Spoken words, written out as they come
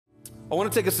I want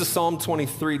to take us to Psalm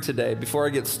 23 today. Before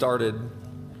I get started,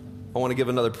 I want to give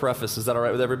another preface. Is that all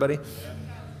right with everybody?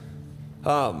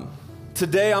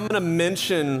 Today I'm going to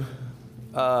mention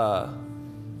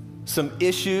some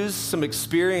issues, some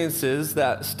experiences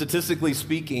that, statistically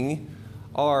speaking,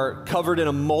 are covered in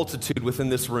a multitude within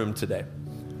this room today.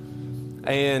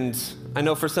 And I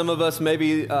know for some of us,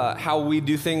 maybe how we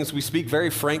do things, we speak very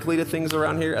frankly to things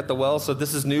around here at the Well, so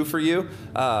this is new for you.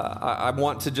 I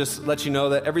want to just let you know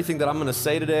that everything that I'm going to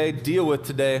say today, deal with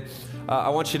today, I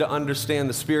want you to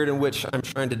understand the spirit in which I'm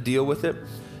trying to deal with it.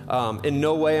 In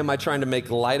no way am I trying to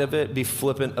make light of it, be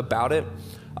flippant about it.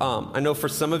 I know for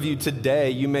some of you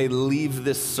today, you may leave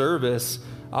this service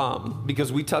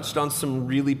because we touched on some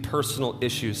really personal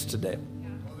issues today.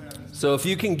 So if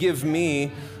you can give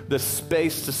me the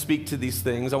space to speak to these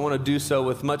things, I want to do so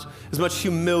with as much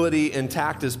humility and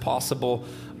tact as possible.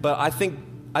 But I think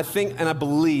and I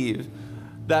believe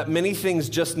that many things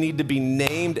just need to be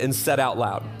named and said out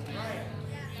loud.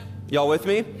 Y'all with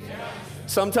me?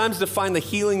 Sometimes to find the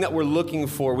healing that we're looking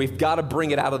for, we've got to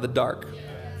bring it out of the dark.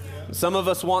 Some of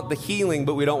us want the healing,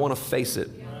 but we don't want to face it.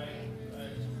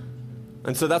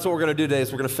 And so that's what we're going to do today,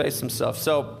 is we're going to face some stuff.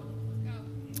 So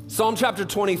Psalm chapter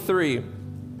 23,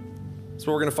 that's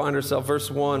where we're going to find ourselves,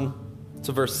 verse 1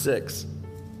 to verse 6.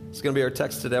 It's going to be our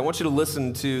text today. I want you to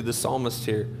listen to the psalmist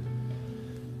here.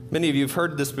 Many of you have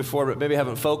heard this before, but maybe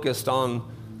haven't focused on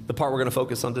the part we're going to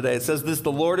focus on today. It says this: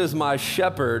 "The Lord is my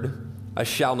shepherd, I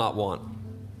shall not want."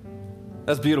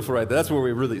 That's beautiful right there. That's where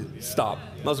we really stop.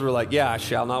 Most of us are like, yeah, I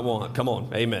shall not want. Come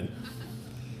on, amen.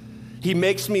 "He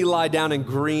makes me lie down in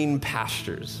green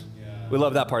pastures." We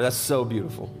love that part. That's so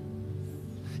beautiful.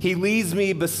 "He leads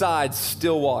me beside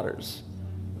still waters."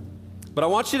 But I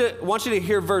want you to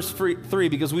hear verse 3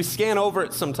 because we scan over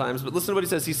it sometimes. But listen to what he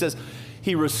says. He says,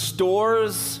 "He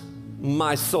restores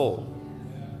my soul."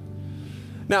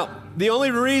 Now, the only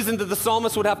reason that the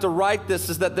psalmist would have to write this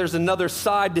is that there's another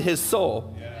side to his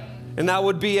soul. And that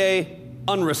would be a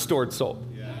unrestored soul.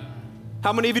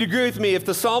 How many of you agree with me? If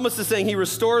the psalmist is saying he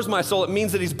restores my soul, it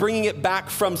means that he's bringing it back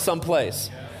from someplace.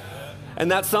 And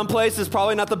that someplace is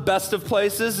probably not the best of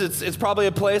places. It's probably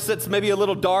a place that's maybe a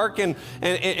little dark and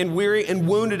weary and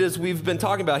wounded, as we've been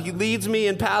talking about. "He leads me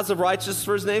in paths of righteousness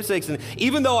for his name's sake. And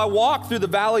even though I walk through the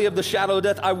valley of the shadow of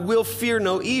death, I will fear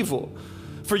no evil.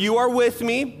 For you are with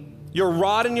me. Your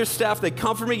rod and your staff, they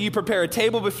comfort me. You prepare a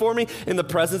table before me in the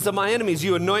presence of my enemies.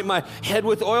 You anoint my head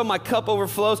with oil. My cup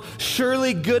overflows.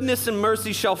 Surely goodness and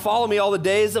mercy shall follow me all the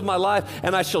days of my life,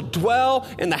 and I shall dwell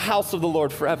in the house of the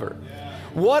Lord forever."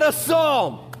 What a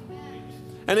psalm.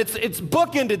 And it's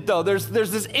bookended, though. There's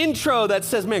this intro that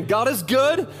says, man, God is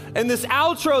good, and this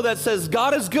outro that says,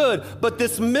 God is good, but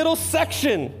this middle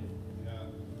section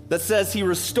that says he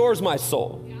restores my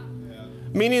soul,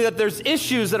 meaning that there's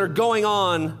issues that are going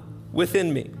on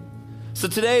within me. So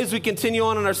today, as we continue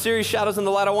on in our series, Shadows in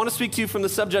the Light, I want to speak to you from the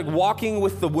subject, walking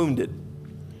with the wounded.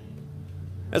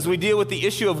 As we deal with the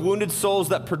issue of wounded souls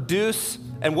that produce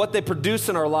and what they produce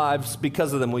in our lives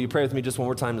because of them. Will you pray with me just one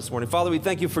more time this morning? Father, we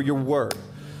thank you for your word.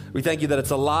 We thank you that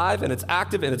it's alive and it's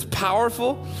active and it's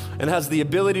powerful and has the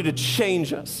ability to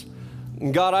change us.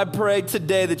 And God, I pray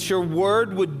today that your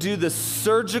word would do the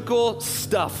surgical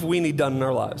stuff we need done in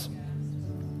our lives.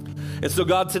 And so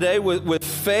God, today with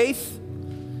faith,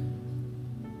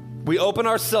 we open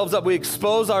ourselves up, we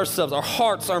expose ourselves, our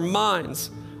hearts, our minds,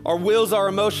 our wills, our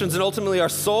emotions, and ultimately our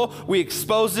soul. We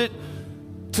expose it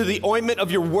to the ointment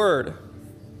of your word.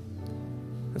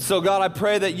 And so God, I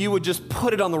pray that you would just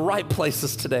put it on the right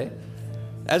places today,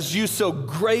 as you so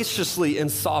graciously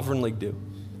and sovereignly do.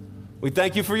 We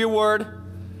thank you for your word.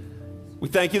 We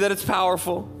thank you that it's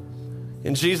powerful.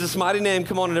 In Jesus' mighty name,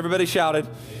 come on, and everybody shouted.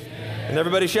 Amen. And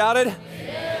everybody shouted?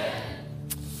 Amen.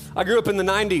 I grew up in the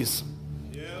 90s.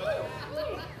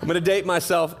 I'm going to date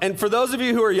myself. And for those of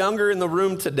you who are younger in the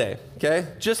room today, okay,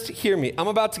 just hear me. I'm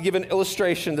about to give an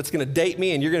illustration that's going to date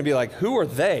me, and you're going to be like, who are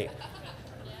they?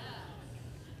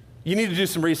 You need to do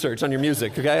some research on your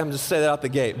music, okay? I'm just saying that out the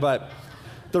gate. But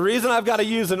the reason I've got to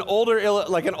use I'm going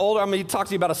to talk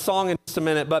to you about a song in just a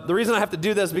minute, but the reason I have to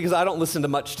do this is because I don't listen to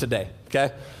much today,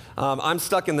 okay? I'm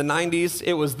stuck in the 90s.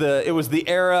 It was the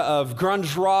era of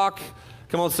grunge rock.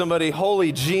 Come on, somebody.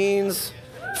 Holy jeans,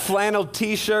 flannel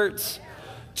t-shirts,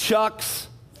 Chucks.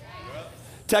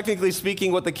 Technically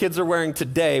speaking, what the kids are wearing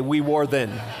today, we wore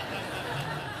then.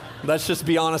 Let's just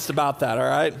be honest about that, all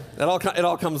right? It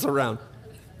all comes around.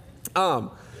 You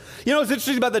know what's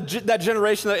interesting about that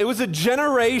generation? It was a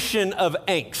generation of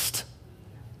angst,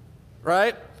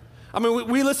 right? I mean,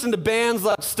 we listened to bands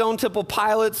like Stone Temple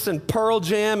Pilots and Pearl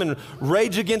Jam and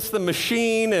Rage Against the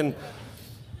Machine and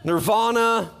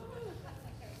Nirvana.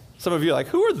 Some of you are like,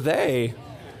 who are they?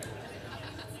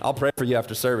 I'll pray for you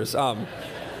after service. But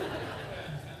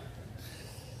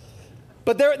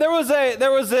there was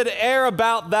an air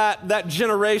about that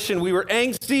generation. We were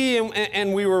angsty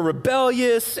and we were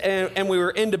rebellious and we were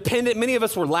independent. Many of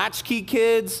us were latchkey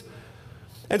kids.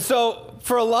 And so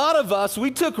for a lot of us,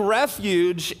 we took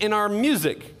refuge in our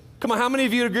music. Come on, how many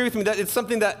of you agree with me that it's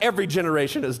something that every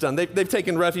generation has done? They've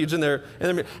taken refuge in their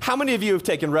how many of you have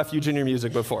taken refuge in your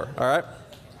music before? All right?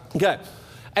 Okay.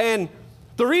 And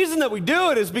the reason that we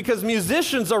do it is because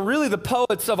musicians are really the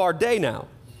poets of our day now.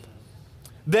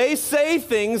 They say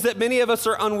things that many of us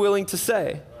are unwilling to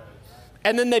say.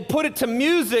 And then they put it to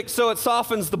music so it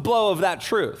softens the blow of that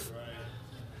truth.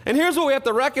 And here's what we have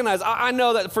to recognize. I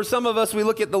know that for some of us, we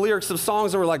look at the lyrics of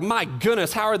songs and we're like, my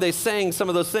goodness, how are they saying some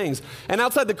of those things? And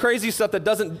outside the crazy stuff that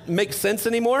doesn't make sense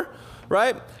anymore,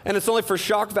 right? And it's only for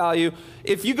shock value.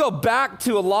 If you go back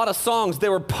to a lot of songs, they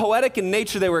were poetic in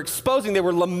nature. They were exposing, they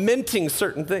were lamenting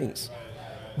certain things.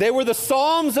 They were the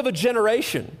psalms of a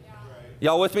generation.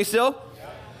 Y'all with me still?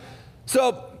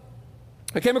 So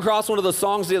I came across one of those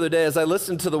songs the other day as I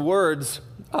listened to the words.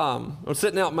 I was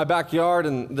sitting out in my backyard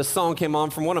and the song came on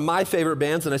from one of my favorite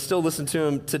bands, and I still listen to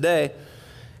them today.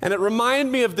 And it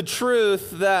reminded me of the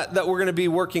truth that we're going to be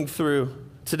working through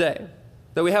today,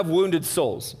 that we have wounded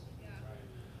souls.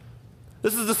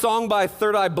 This is a song by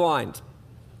Third Eye Blind.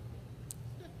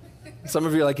 Some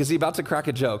of you are like, is he about to crack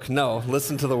a joke? No,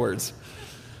 listen to the words.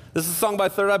 This is a song by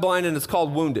Third Eye Blind, and it's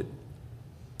called Wounded.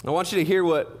 I want you to hear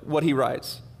what he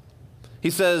writes.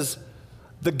 He says,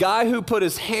 the guy who put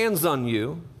his hands on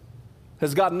you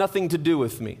has got nothing to do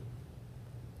with me.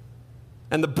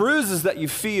 And the bruises that you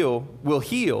feel will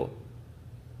heal.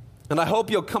 And I hope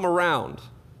you'll come around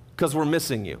because we're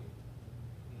missing you.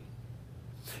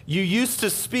 You used to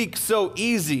speak so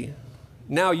easy.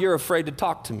 Now you're afraid to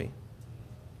talk to me.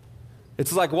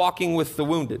 It's like walking with the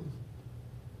wounded.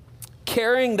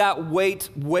 Carrying that weight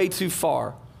way too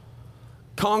far.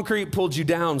 Concrete pulled you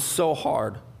down so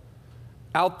hard.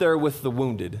 Out there with the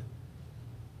wounded,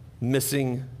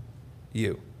 missing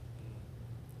you.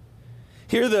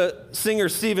 Here the singer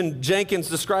Stephen Jenkins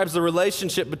describes the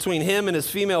relationship between him and his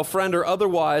female friend or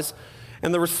otherwise,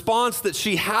 and the response that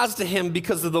she has to him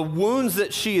because of the wounds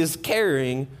that she is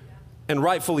carrying, and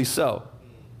rightfully so.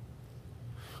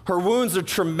 Her wounds are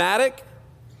traumatic,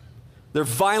 they're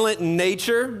violent in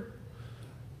nature,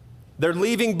 they're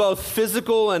leaving both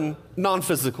physical and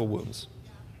non-physical wounds.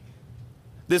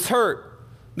 This hurt,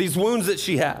 these wounds that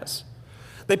she has,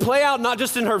 they play out not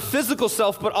just in her physical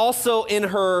self, but also in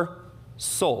her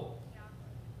soul.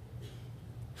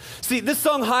 See, this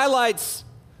song highlights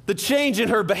the change in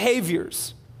her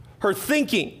behaviors, her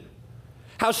thinking,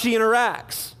 how she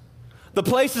interacts, the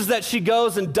places that she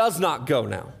goes and does not go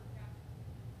now.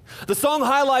 The song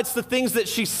highlights the things that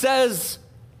she says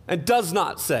and does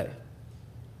not say,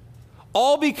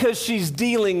 all because she's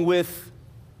dealing with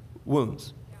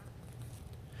wounds.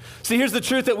 See, here's the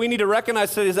truth that we need to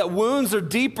recognize today is that wounds are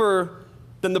deeper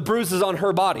than the bruises on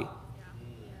her body.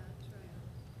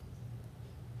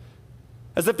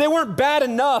 As if they weren't bad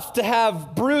enough to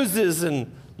have bruises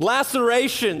and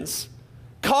lacerations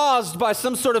caused by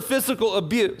some sort of physical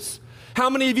abuse. How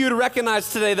many of you would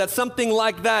recognize today that something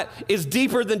like that is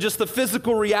deeper than just the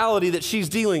physical reality that she's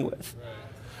dealing with?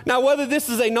 Now, whether this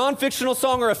is a non-fictional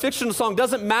song or a fictional song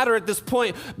doesn't matter at this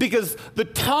point, because the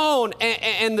tone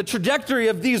and the trajectory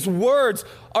of these words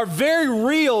are very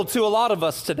real to a lot of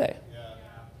us today.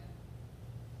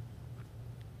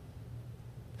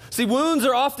 See, wounds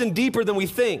are often deeper than we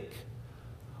think.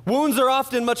 Wounds are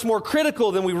often much more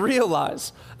critical than we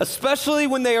realize, especially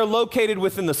when they are located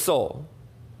within the soul.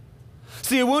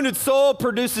 See, a wounded soul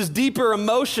produces deeper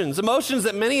emotions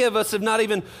that many of us have not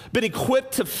even been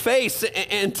equipped to face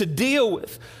and to deal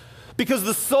with, because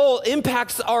the soul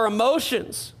impacts our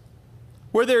emotions.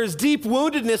 Where there is deep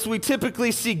woundedness, we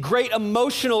typically see great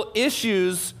emotional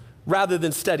issues rather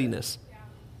than steadiness.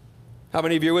 How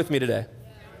many of you are with me today?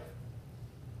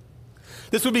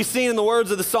 This would be seen in the words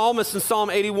of the psalmist in Psalm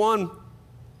 88,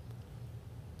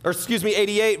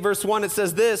 verse 1. It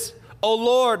says this, O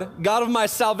Lord, God of my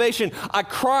salvation, I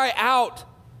cry out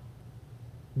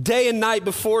day and night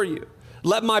before you.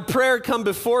 Let my prayer come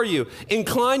before you.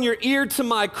 Incline your ear to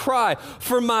my cry,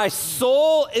 for my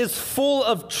soul is full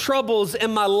of troubles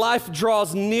and my life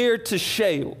draws near to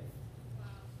Sheol.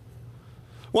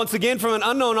 Once again, from an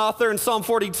unknown author in Psalm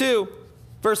 42,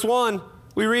 verse 1,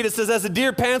 we read, it says, as a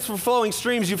deer pants for flowing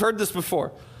streams, you've heard this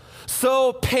before,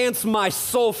 so pants my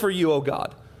soul for you, O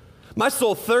God. My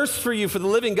soul thirsts for you, for the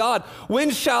living God.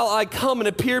 When shall I come and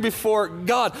appear before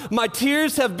God? My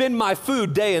tears have been my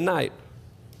food day and night.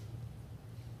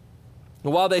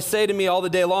 And while they say to me all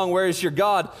the day long, where is your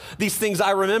God? These things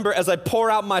I remember as I pour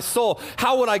out my soul.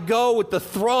 How would I go with the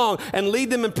throng and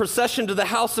lead them in procession to the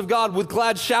house of God with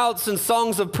glad shouts and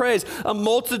songs of praise, a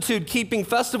multitude keeping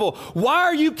festival? Why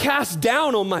are you cast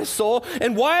down, O my soul?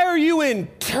 And why are you in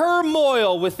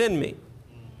turmoil within me?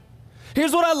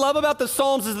 Here's what I love about the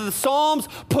Psalms is that the Psalms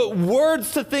put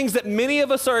words to things that many of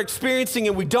us are experiencing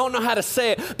and we don't know how to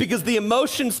say it because the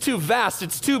emotion's too vast,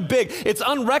 it's too big, it's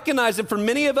unrecognized, and for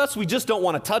many of us, we just don't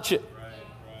want to touch it.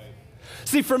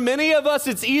 See, for many of us,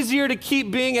 it's easier to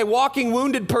keep being a walking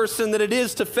wounded person than it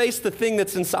is to face the thing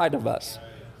that's inside of us.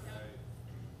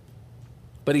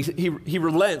 But he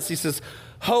relents. He says,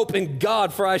 hope in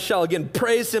God, for I shall again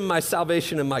praise him, my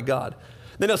salvation and my God.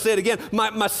 Then he'll say it again,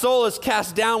 my soul is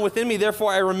cast down within me,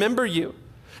 therefore I remember you.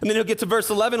 And then he'll get to verse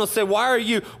 11, he'll say, why are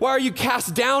you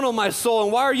cast down, O my soul,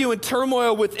 and why are you in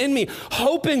turmoil within me?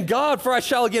 Hope in God, for I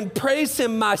shall again praise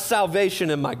him, my salvation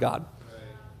and my God. Right.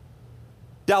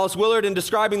 Dallas Willard, in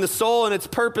describing the soul and its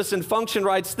purpose and function,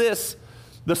 writes this: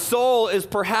 the soul is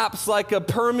perhaps like a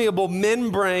permeable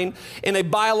membrane in a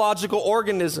biological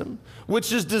organism,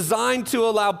 which is designed to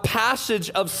allow passage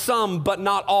of some but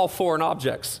not all foreign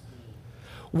objects.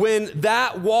 When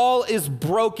that wall is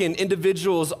broken,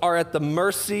 individuals are at the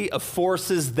mercy of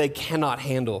forces they cannot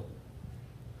handle.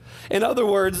 In other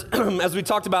words, as we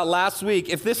talked about last week,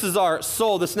 if this is our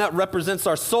soul, this net represents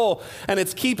our soul, and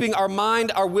it's keeping our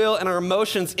mind, our will, and our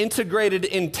emotions integrated,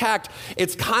 intact,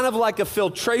 it's kind of like a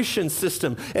filtration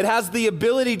system. It has the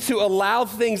ability to allow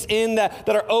things in that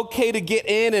are okay to get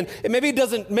in, and maybe it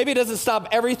doesn't stop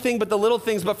everything but the little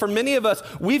things, but for many of us,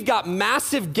 we've got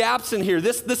massive gaps in here.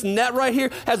 This net right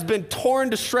here has been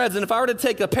torn to shreds, and if I were to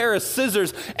take a pair of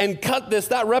scissors and cut this,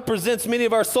 that represents many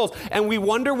of our souls, and we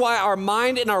wonder why our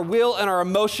mind and our will and our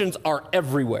emotions are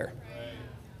everywhere.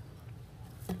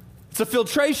 It's a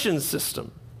filtration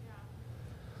system.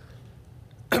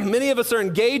 Many of us are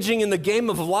engaging in the game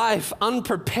of life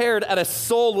unprepared at a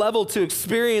soul level to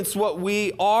experience what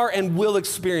we are and will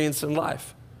experience in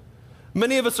life.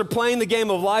 Many of us are playing the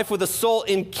game of life with a soul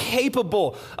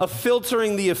incapable of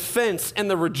filtering the offense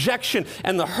and the rejection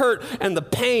and the hurt and the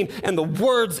pain and the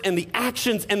words and the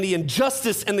actions and the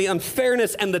injustice and the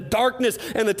unfairness and the darkness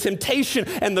and the temptation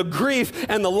and the grief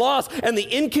and the loss and the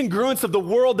incongruence of the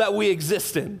world that we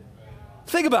exist in.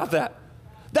 Think about that.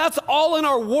 That's all in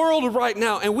our world right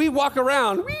now, and we walk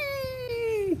around.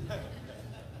 Whee!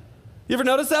 You ever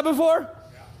noticed that before?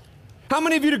 How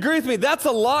many of you would agree with me? That's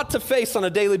a lot to face on a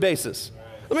daily basis.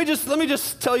 Let me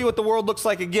just tell you what the world looks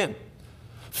like again.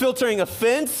 Filtering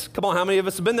offense. Come on, how many of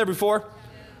us have been there before?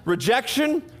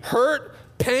 Rejection, hurt,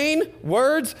 pain,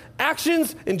 words,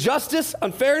 actions, injustice,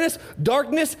 unfairness,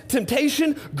 darkness,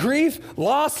 temptation, grief,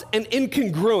 loss, and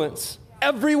incongruence.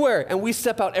 Everywhere. And we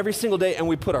step out every single day and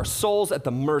we put our souls at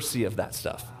the mercy of that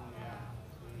stuff.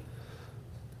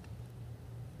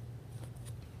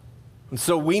 And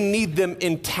so we need them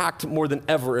intact more than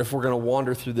ever if we're going to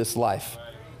wander through this life.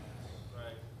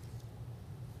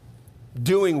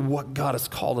 Doing what God has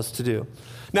called us to do.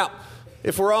 Now,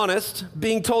 if we're honest,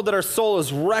 being told that our soul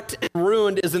is wrecked and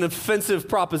ruined is an offensive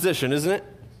proposition, isn't it?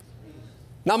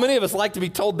 Not many of us like to be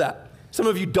told that. Some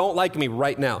of you don't like me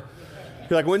right now.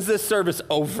 You're like, when's this service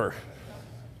over?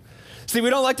 See, we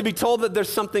don't like to be told that there's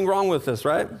something wrong with us,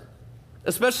 right?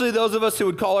 Especially those of us who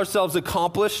would call ourselves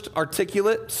accomplished,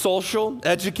 articulate, social,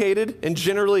 educated, and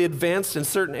generally advanced in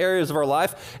certain areas of our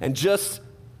life, and just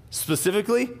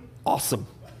specifically, awesome.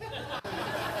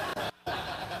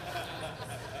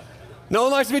 No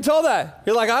one likes to be told that.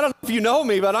 You're like, I don't know if you know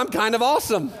me, but I'm kind of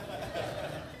awesome.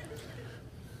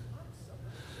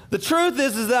 The truth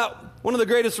is that one of the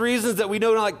greatest reasons that we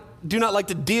do not like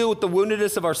to deal with the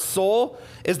woundedness of our soul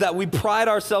is that we pride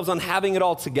ourselves on having it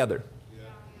all together.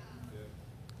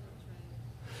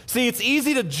 See, it's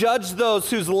easy to judge those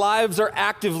whose lives are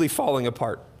actively falling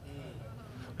apart.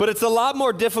 But it's a lot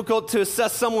more difficult to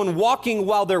assess someone walking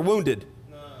while they're wounded.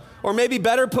 Or maybe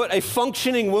better put, a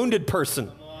functioning wounded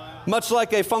person, much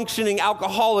like a functioning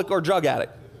alcoholic or drug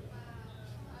addict.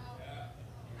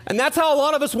 And that's how a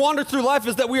lot of us wander through life,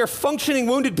 is that we are functioning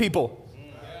wounded people.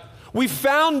 We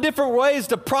found different ways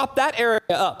to prop that area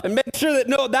up and make sure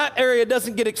that that area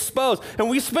doesn't get exposed. And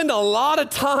we spend a lot of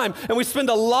time and we spend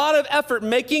a lot of effort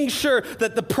making sure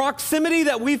that the proximity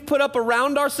that we've put up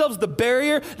around ourselves, the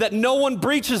barrier, that no one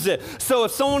breaches it. So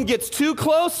if someone gets too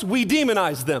close, we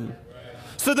demonize them.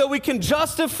 So that we can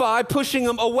justify pushing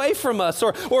them away from us.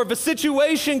 Or if a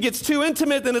situation gets too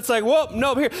intimate, then it's like, whoa,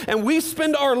 no, here. And we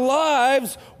spend our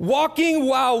lives walking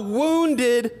while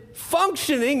wounded,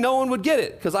 functioning. No one would get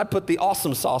it because I put the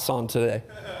awesome sauce on today.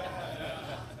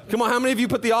 Come on, how many of you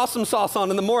put the awesome sauce on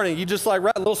in the morning? You just like,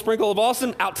 right, a little sprinkle of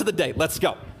awesome, out to the day. Let's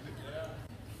go.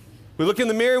 We look in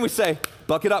the mirror and we say,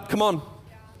 buck it up, come on.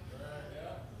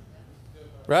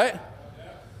 Right?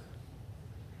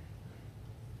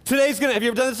 Today's gonna, have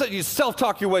you ever done this? You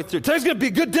self-talk your way through. Today's gonna be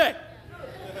a good day.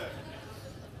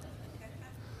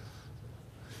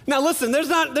 Now listen, there's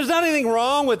not anything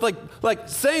wrong with like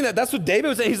saying that. That's what David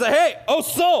was saying. He's like, hey, oh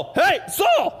soul,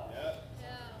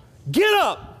 get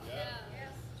up.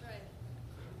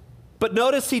 But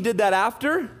notice he did that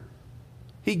after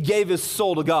he gave his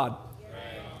soul to God.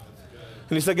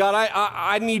 And he said, God,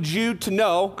 I need you to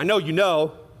know, I know you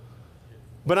know,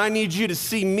 but I need you to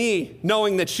see me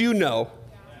knowing that you know,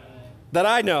 that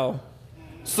I know,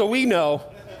 so we know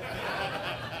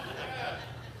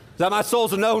that my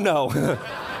soul's a no-no.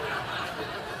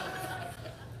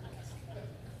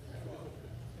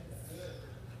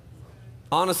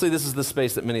 Honestly, this is the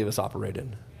space that many of us operate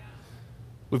in.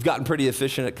 We've gotten pretty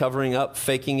efficient at covering up,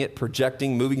 faking it,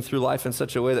 projecting, moving through life in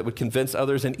such a way that would convince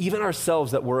others and even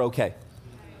ourselves that we're okay.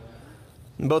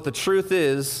 And both the truth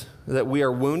is that we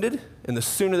are wounded, and the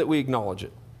sooner that we acknowledge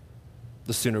it,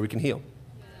 the sooner we can heal.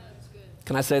 Yeah, that's good.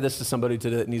 Can I say this to somebody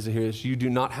today that needs to hear this? You do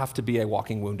not have to be a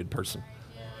walking wounded person.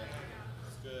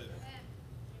 That's good.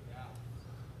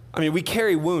 I mean, we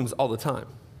carry wounds all the time.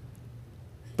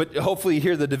 But hopefully you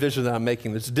hear the division that I'm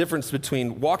making. There's a difference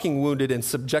between walking wounded and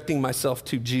subjecting myself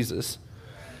to Jesus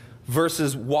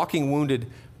versus walking wounded,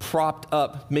 propped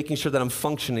up, making sure that I'm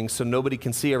functioning so nobody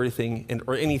can see everything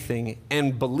or anything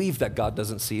and believe that God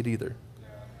doesn't see it either.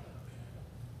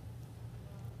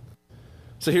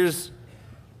 So here's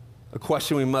a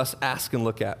question we must ask and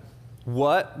look at.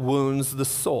 What wounds the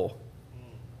soul?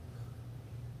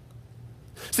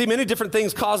 See, many different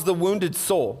things cause the wounded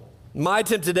soul. My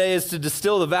attempt today is to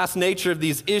distill the vast nature of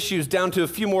these issues down to a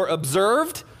few more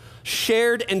observed,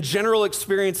 shared, and general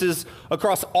experiences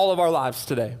across all of our lives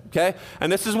today, okay? And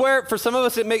this is where, for some of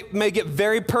us, it may get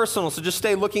very personal, so just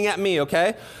stay looking at me,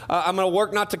 okay? I'm going to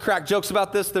work not to crack jokes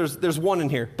about this. There's one in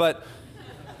here, but...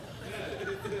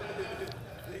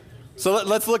 So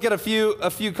let's look at a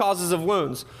few causes of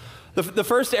wounds. The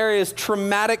first area is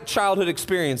traumatic childhood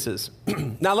experiences.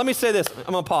 Now, let me say this.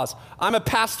 I'm going to pause. I'm a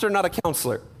pastor, not a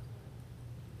counselor.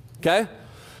 Okay?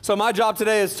 So my job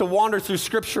today is to wander through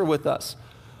Scripture with us.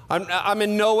 I'm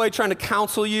in no way trying to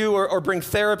counsel you or bring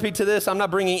therapy to this. I'm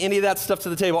not bringing any of that stuff to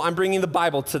the table. I'm bringing the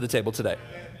Bible to the table today.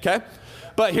 Okay?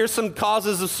 But here's some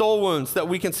causes of soul wounds that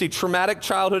we can see. Traumatic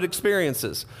childhood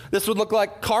experiences. This would look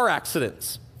like car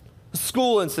accidents,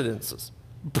 school incidences,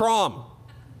 prom.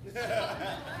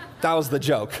 That was the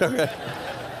joke.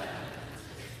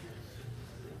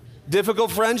 Difficult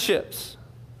friendships,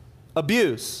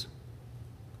 abuse,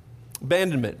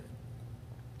 abandonment,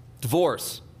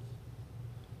 divorce,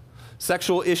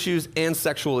 sexual issues, and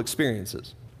sexual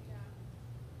experiences.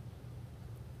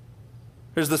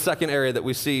 Here's the second area that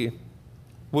we see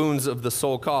wounds of the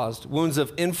soul caused, wounds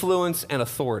of influence and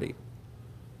authority.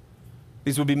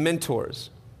 These would be mentors,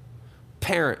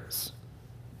 parents,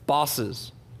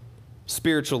 bosses,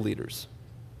 spiritual leaders,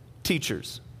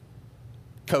 teachers,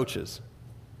 coaches.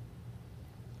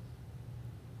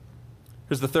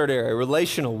 Here's the third area,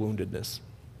 relational woundedness.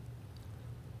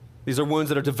 These are wounds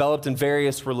that are developed in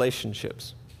various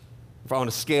relationships. If on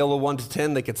a scale of 1 to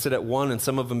 10, they could sit at 1, and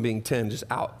some of them being 10, just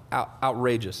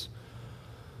outrageous.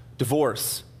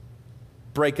 Divorce,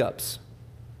 breakups,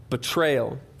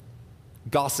 betrayal,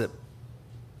 gossip.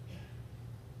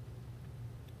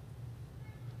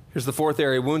 Here's the fourth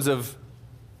area, wounds of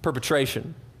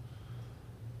perpetration.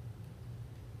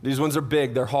 These ones are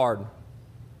big, they're hard.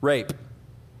 Rape,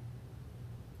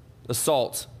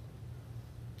 assault,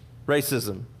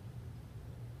 racism,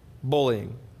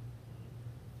 bullying,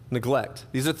 neglect.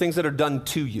 These are things that are done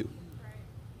to you.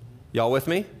 Y'all with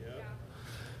me? Yeah.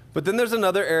 But then there's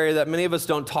another area that many of us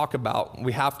don't talk about,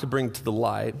 we have to bring to the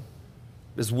light,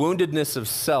 is woundedness of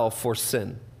self or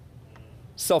sin.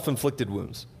 Self-inflicted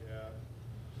wounds. Yeah.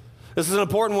 This is an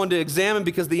important one to examine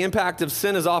because the impact of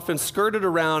sin is often skirted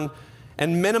around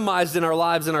and minimized in our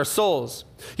lives and our souls.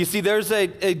 You see, there's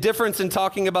a difference in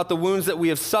talking about the wounds that we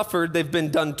have suffered, they've been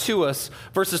done to us,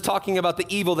 versus talking about the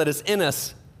evil that is in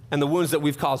us and the wounds that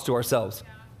we've caused to ourselves.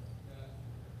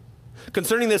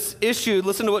 Concerning this issue,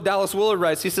 listen to what Dallas Willard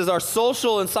writes. He says, our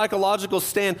social and psychological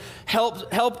stand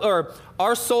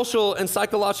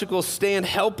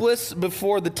helpless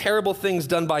before the terrible things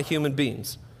done by human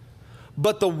beings.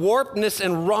 But the warpedness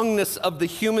and wrongness of the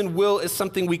human will is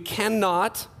something we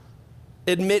cannot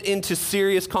admit into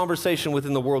serious conversation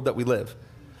within the world that we live.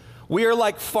 We are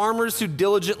like farmers who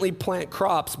diligently plant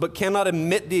crops but cannot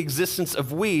admit the existence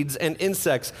of weeds and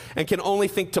insects and can only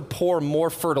think to pour more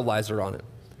fertilizer on it.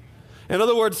 In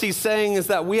other words, he's saying is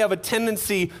that we have a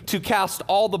tendency to cast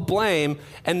all the blame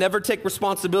and never take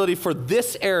responsibility for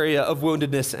this area of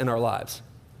woundedness in our lives.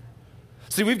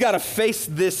 See, we've got to face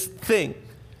this thing.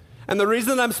 And the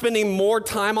reason that I'm spending more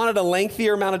time on it, a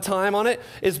lengthier amount of time on it,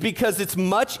 is because it's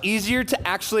much easier to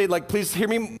actually, please hear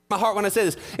me, my heart when I say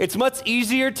this. It's much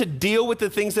easier to deal with the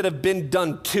things that have been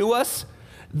done to us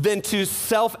than to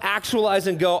self-actualize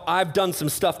and go, I've done some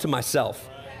stuff to myself.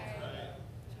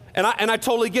 And I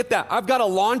totally get that. I've got a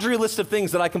laundry list of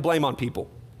things that I can blame on people.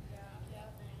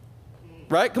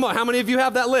 Right? Come on, how many of you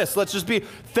have that list? Let's just be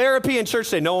therapy in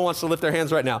church today. No one wants to lift their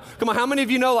hands right now. Come on, how many of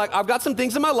you know, I've got some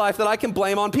things in my life that I can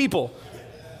blame on people?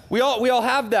 We all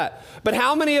have that. But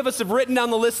how many of us have written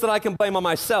down the list that I can blame on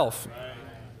myself?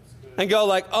 And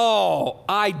go oh,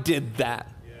 I did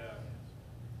that.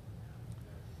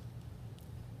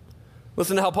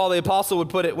 Listen to how Paul the Apostle would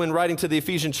put it when writing to the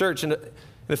Ephesian church. In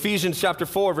Ephesians chapter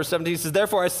 4, verse 17, he says,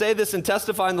 therefore I say this and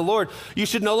testify in the Lord, you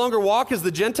should no longer walk as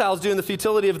the Gentiles do in the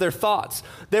futility of their thoughts.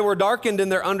 They were darkened in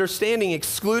their understanding,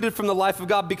 excluded from the life of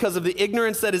God because of the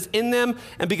ignorance that is in them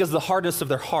and because of the hardness of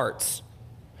their hearts.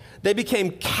 They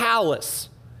became callous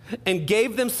and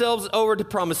gave themselves over to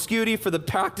promiscuity for the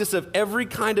practice of every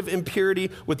kind of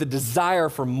impurity with the desire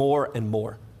for more and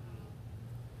more.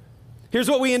 Here's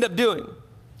what we end up doing.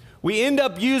 We end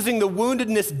up using the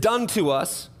woundedness done to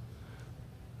us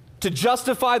to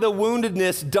justify the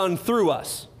woundedness done through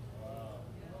us.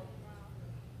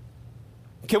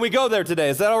 Can we go there today?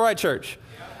 Is that all right, church?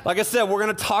 Like I said, we're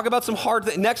going to talk about some hard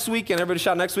things. Next weekend, everybody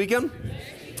shout next weekend?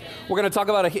 We're going to talk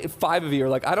about 5 of you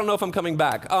are I don't know if I'm coming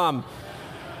back.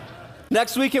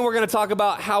 Next weekend, we're going to talk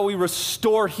about how we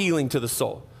restore healing to the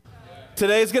soul.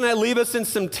 Today is going to leave us in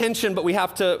some tension, but we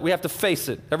have to face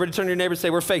it. Everybody turn to your neighbor and say,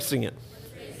 we're facing it.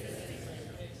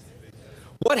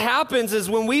 What happens is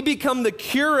when we become the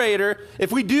curator,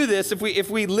 if we do this, if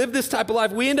we live this type of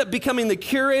life, we end up becoming the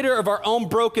curator of our own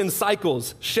broken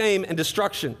cycles, shame, and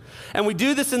destruction. And we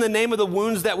do this in the name of the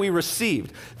wounds that we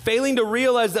received, failing to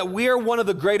realize that we are one of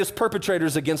the greatest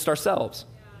perpetrators against ourselves.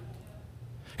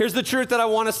 Here's the truth that I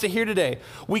want us to hear today.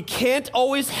 We can't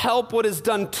always help what is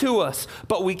done to us,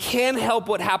 but we can help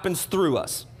what happens through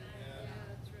us.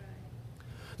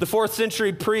 The 4th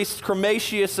century priest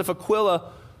Chromatius of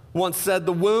Aquila once said,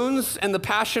 the wounds and the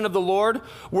passion of the Lord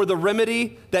were the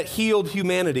remedy that healed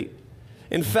humanity.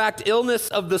 In fact, illness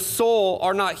of the soul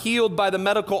are not healed by the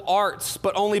medical arts,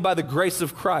 but only by the grace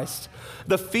of Christ.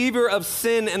 The fever of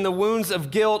sin and the wounds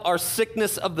of guilt are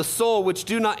sickness of the soul, which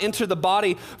do not enter the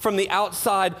body from the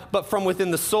outside, but from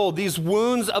within the soul. These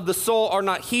wounds of the soul are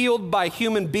not healed by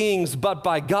human beings, but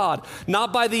by God.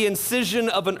 Not by the incision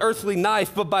of an earthly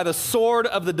knife, but by the sword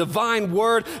of the divine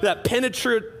word that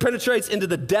penetrates into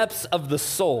the depths of the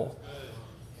soul.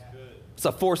 It's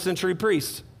a 4th century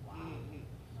priest.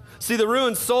 See, the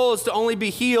ruined soul is to only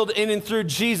be healed in and through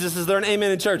Jesus. Is there an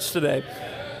amen in church today?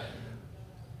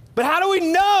 But how do we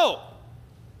know?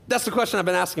 That's the question I've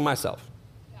been asking myself.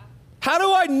 How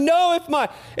do I know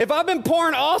if I've been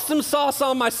pouring awesome sauce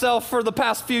on myself for the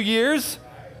past few years?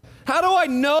 How do I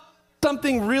know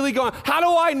something really going on? How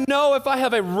do I know if I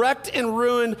have a wrecked and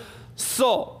ruined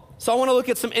soul? So I want to look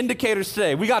at some indicators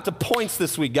today. We got to points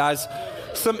this week, guys.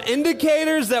 Some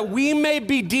indicators that we may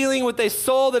be dealing with a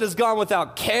soul that has gone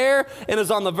without care and is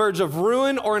on the verge of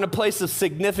ruin or in a place of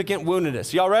significant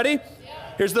woundedness. Y'all ready?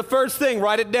 Yeah. Here's the first thing.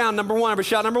 Write it down. Number 1. Everybody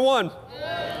shout number 1.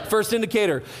 Yeah. First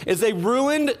indicator is a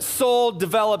ruined soul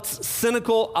develops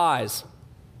cynical eyes.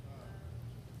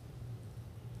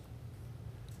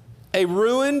 A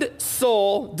ruined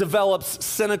soul develops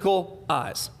cynical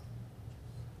eyes.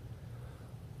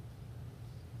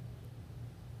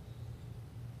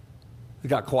 It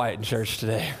got quiet in church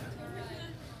today.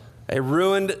 A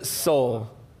ruined soul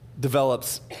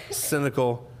develops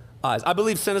cynical eyes. I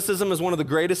believe cynicism is one of the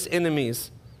greatest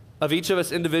enemies of each of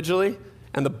us individually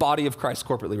and the body of Christ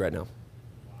corporately right now.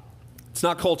 It's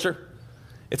not culture.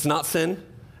 It's not sin.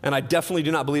 And I definitely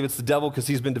do not believe it's the devil because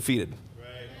he's been defeated.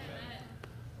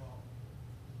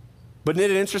 But isn't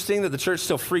it interesting that the church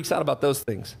still freaks out about those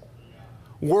things?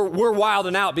 We're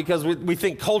wilding out because we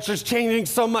think culture's changing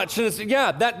so much. And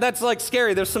that's like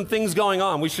scary. There's some things going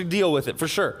on. We should deal with it for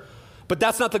sure. But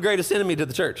that's not the greatest enemy to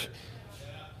the church.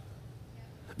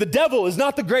 The devil is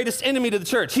not the greatest enemy to the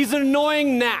church. He's an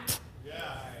annoying gnat.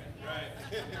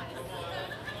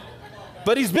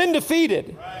 But he's been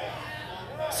defeated.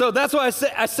 So that's why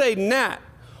I say gnat.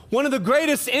 One of the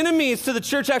greatest enemies to the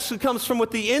church actually comes from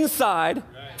the inside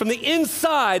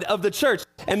of the church.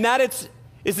 And that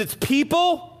is its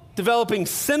people developing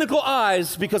cynical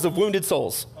eyes because of wounded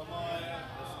souls.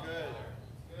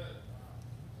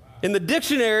 In the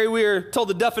dictionary, we are told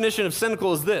the definition of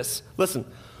cynical is this. Listen,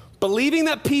 believing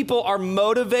that people are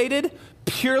motivated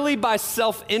purely by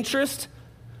self-interest,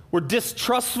 we're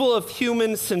distrustful of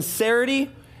human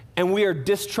sincerity, and we are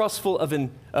distrustful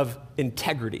of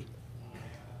integrity.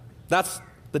 That's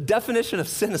the definition of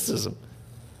cynicism.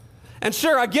 And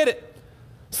sure, I get it.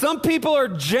 Some people are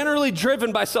generally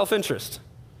driven by self-interest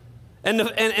and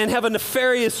have a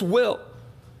nefarious will.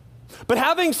 But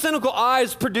having cynical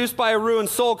eyes produced by a ruined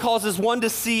soul causes one to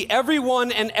see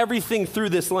everyone and everything through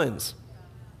this lens.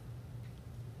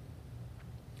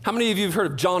 How many of you have heard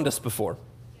of jaundice before?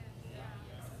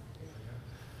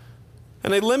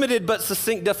 In a limited but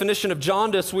succinct definition of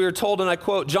jaundice, we are told, and I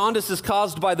quote, jaundice is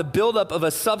caused by the buildup of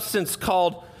a substance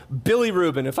called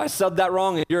bilirubin. If I said that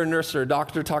wrong and you're a nurse or a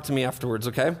doctor, talk to me afterwards,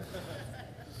 okay?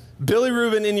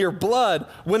 Bilirubin in your blood.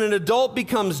 When an adult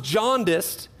becomes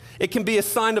jaundiced, it can be a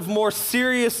sign of more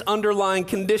serious underlying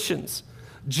conditions.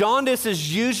 Jaundice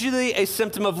is usually a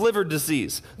symptom of liver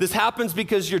disease. This happens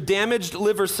because your damaged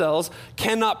liver cells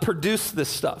cannot produce this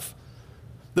stuff.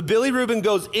 The bilirubin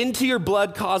goes into your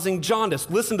blood, causing jaundice.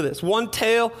 Listen to this. One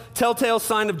telltale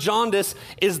sign of jaundice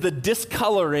is the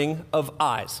discoloring of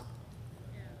eyes.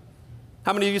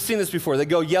 How many of you have seen this before? They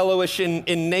go yellowish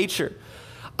in nature.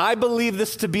 I believe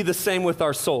this to be the same with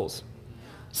our souls.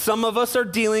 Some of us are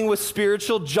dealing with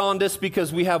spiritual jaundice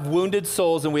because we have wounded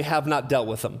souls and we have not dealt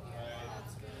with them.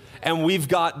 And we've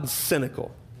gotten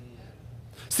cynical.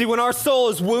 See, when our soul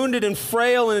is wounded and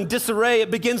frail and in disarray,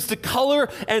 it begins to color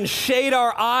and shade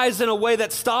our eyes in a way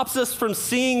that stops us from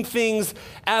seeing things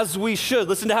as we should.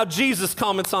 Listen to how Jesus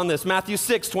comments on this. Matthew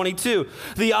 6:22.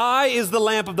 The eye is the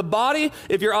lamp of the body.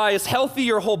 If your eye is healthy,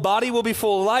 your whole body will be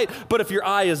full of light. But if your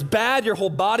eye is bad, your whole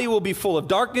body will be full of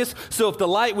darkness. So if the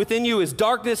light within you is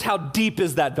darkness, how deep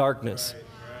is that darkness?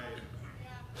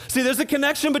 See, there's a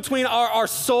connection between our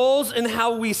souls and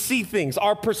how we see things,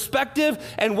 our perspective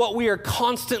and what we are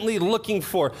constantly looking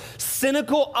for.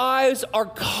 Cynical eyes are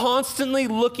constantly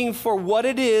looking for what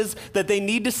it is that they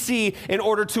need to see in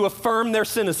order to affirm their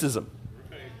cynicism.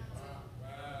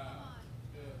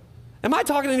 Am I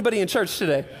talking to anybody in church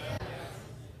today?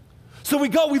 So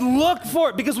we look for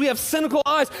it because we have cynical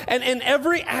eyes, and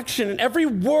every action and every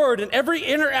word and every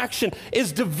interaction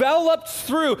is developed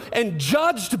through and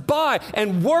judged by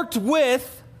and worked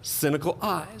with cynical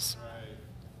eyes.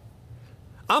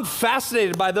 I'm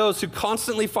fascinated by those who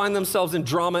constantly find themselves in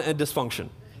drama and dysfunction.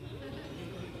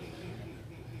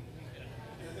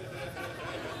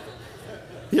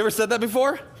 You ever said that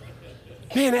before?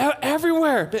 Man,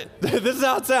 everywhere. This is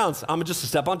how it sounds. I'm just a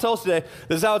step on toes today.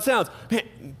 This is how it sounds.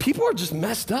 Man, people are just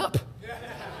messed up.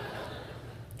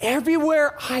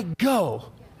 Everywhere I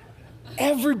go,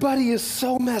 everybody is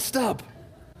so messed up.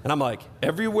 And I'm like,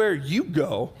 everywhere you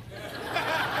go.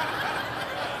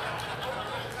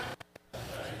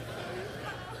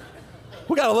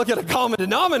 We got to look at a common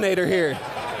denominator here.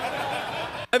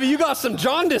 I mean, you got some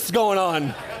jaundice going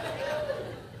on.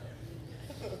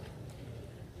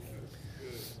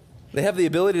 They have the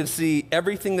ability to see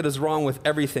everything that is wrong with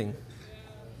everything.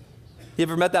 You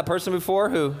ever met that person before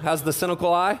who has the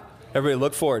cynical eye? Everybody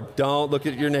look forward. Don't look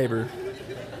at your neighbor.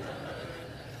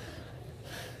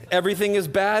 Everything is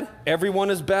bad. Everyone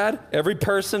is bad. Every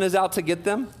person is out to get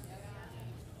them.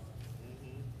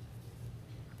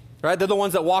 Right? They're the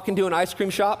ones that walk into an ice cream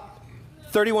shop.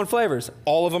 31 flavors.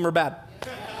 All of them are bad.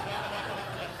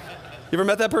 You ever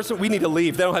met that person? We need to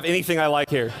leave. They don't have anything I like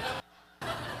here.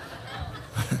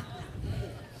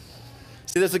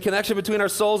 See, there's a connection between our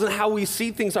souls and how we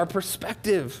see things, our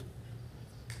perspective.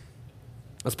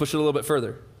 Let's push it a little bit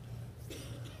further.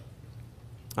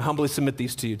 I humbly submit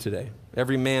these to you today.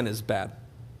 Every man is bad.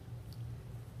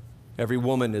 Every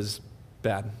woman is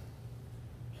bad.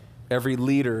 Every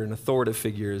leader and authoritative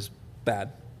figure is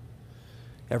bad.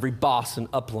 Every boss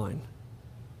and upline,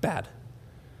 bad.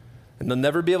 And they'll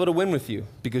never be able to win with you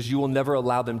because you will never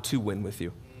allow them to win with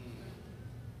you.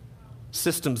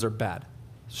 Systems are bad.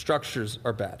 Structures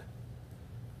are bad.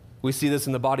 We see this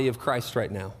in the body of Christ right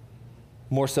now,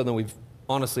 more so than we've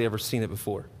honestly ever seen it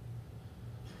before.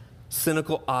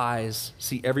 Cynical eyes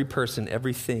see every person,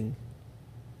 everything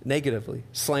negatively,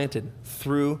 slanted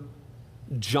through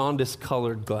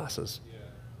jaundice-colored glasses.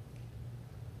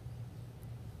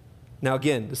 Now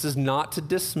again, this is not to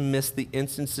dismiss the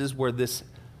instances where the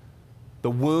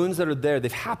wounds that are there,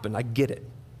 they've happened. I get it.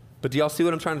 But do y'all see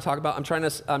what I'm trying to talk about? I'm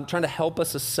trying to help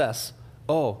us assess.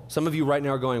 Oh, some of you right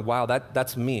now are going, wow,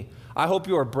 that's me. I hope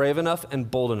you are brave enough and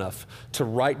bold enough to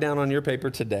write down on your paper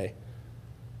today,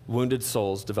 wounded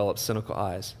souls develop cynical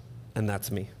eyes, and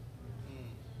that's me.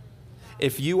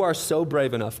 if you are so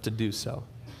brave enough to do so,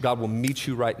 God will meet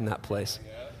you right in that place.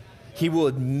 He will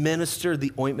administer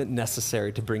the ointment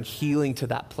necessary to bring healing to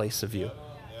that place of you.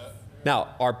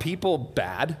 Now, are people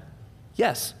bad?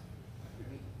 Yes.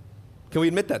 Can we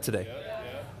admit that today?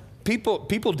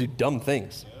 People do dumb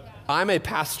things. I'm a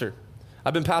pastor.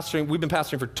 We've been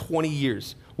pastoring for 20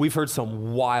 years. We've heard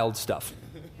some wild stuff.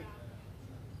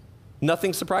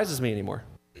 Nothing surprises me anymore.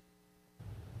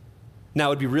 Now,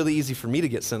 it'd be really easy for me to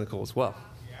get cynical as well.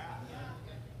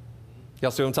 Y'all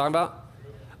see what I'm talking about?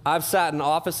 I've sat in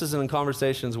offices and in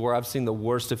conversations where I've seen the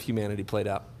worst of humanity played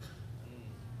out.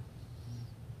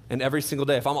 And every single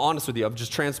day, if I'm honest with you, I'm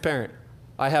just transparent.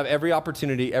 I have every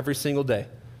opportunity every single day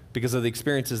because of the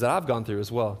experiences that I've gone through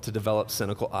as well to develop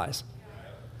cynical eyes.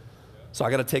 So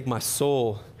I got to take my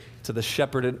soul to the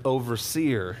shepherd and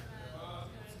overseer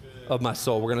of my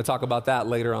soul. We're going to talk about that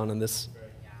later on in this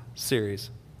series.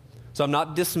 So I'm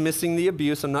not dismissing the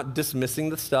abuse. I'm not dismissing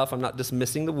the stuff. I'm not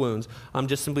dismissing the wounds. I'm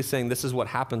just simply saying this is what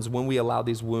happens when we allow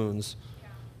these wounds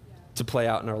to play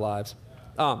out in our lives.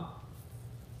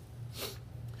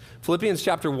 Philippians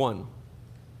chapter 1.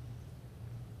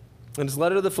 In his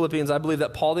letter to the Philippians, I believe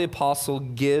that Paul the Apostle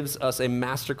gives us a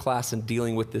master class in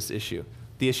dealing with this issue,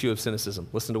 the issue of cynicism.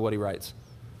 Listen to what he writes.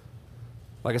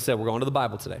 Like I said, we're going to the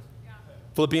Bible today.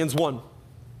 Philippians 1,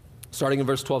 starting in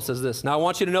verse 12, says this. Now I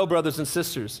want you to know, brothers and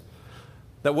sisters,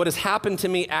 that what has happened to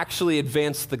me actually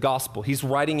advanced the gospel. He's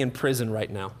writing in prison right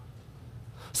now.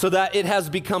 So that it has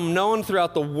become known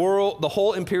throughout the world, the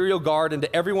whole imperial guard, and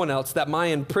to everyone else that my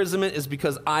imprisonment is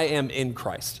because I am in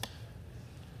Christ.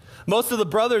 Most of the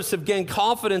brothers have gained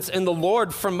confidence in the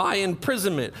Lord from my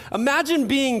imprisonment. Imagine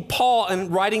being Paul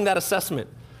and writing that assessment.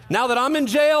 Now that I'm in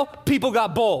jail, people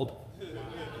got bold.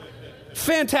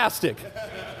 Fantastic.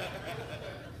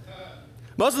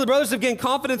 Most of the brothers have gained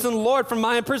confidence in the Lord from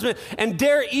my imprisonment and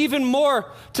dare even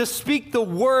more to speak the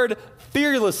word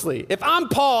fearlessly. If I'm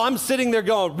Paul, I'm sitting there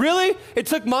going, really? It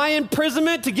took my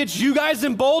imprisonment to get you guys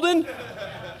emboldened?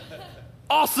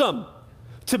 Awesome.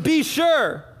 To be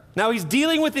sure. Now he's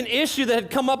dealing with an issue that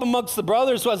had come up amongst the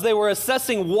brothers as they were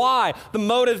assessing why, the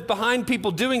motive behind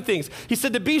people doing things. He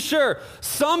said, to be sure,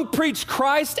 some preach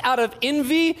Christ out of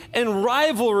envy and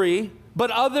rivalry,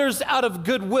 but others out of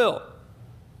goodwill.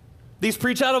 These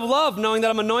preach out of love, knowing that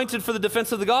I'm anointed for the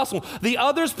defense of the gospel. The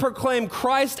others proclaim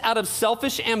Christ out of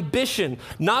selfish ambition,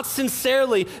 not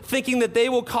sincerely, thinking that they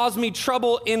will cause me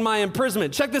trouble in my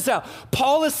imprisonment. Check this out.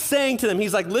 Paul is saying to them,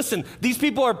 he's like, listen, these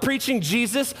people are preaching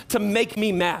Jesus to make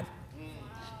me mad.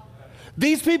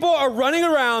 These people are running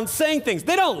around saying things.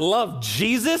 They don't love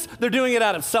Jesus. They're doing it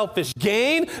out of selfish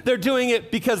gain. They're doing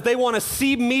it because they want to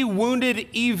see me wounded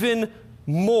even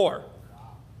more.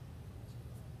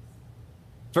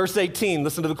 Verse 18,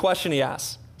 listen to the question he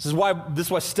asks. This is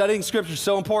why studying Scripture is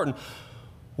so important.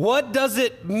 What does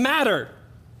it matter?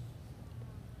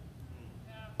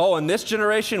 Oh, in this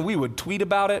generation, we would tweet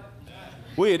about it.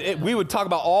 We would talk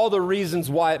about all the reasons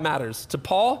why it matters. To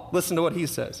Paul, listen to what he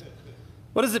says.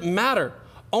 What does it matter?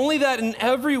 Only that in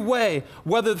every way,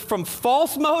 whether from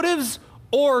false motives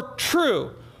or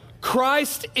true,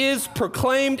 Christ is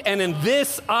proclaimed, and in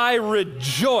this I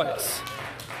rejoice.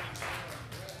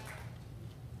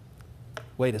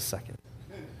 Wait a second.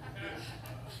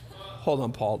 Hold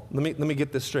on, Paul. Let me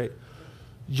get this straight.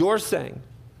 You're saying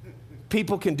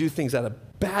people can do things out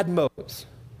of bad motives,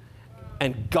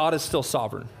 and God is still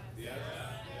sovereign.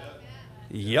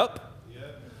 Yep.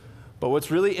 But what's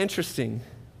really interesting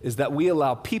is that we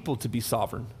allow people to be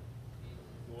sovereign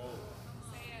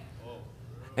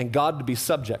and God to be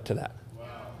subject to that.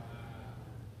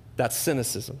 That's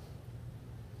cynicism.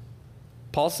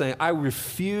 Paul's saying, I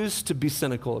refuse to be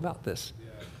cynical about this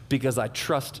because I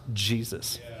trust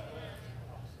Jesus.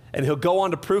 And he'll go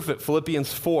on to prove it.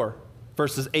 Philippians 4,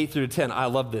 verses 8 through 10. I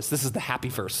love this. This is the happy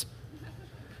verse.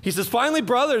 He says, finally,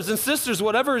 brothers and sisters,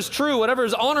 whatever is true, whatever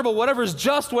is honorable, whatever is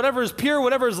just, whatever is pure,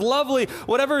 whatever is lovely,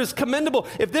 whatever is commendable,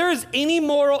 if there is any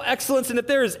moral excellence and if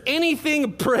there is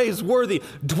anything praiseworthy,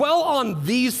 dwell on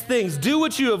these things. Do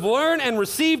what you have learned and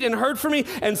received and heard from me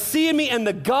and see in me, and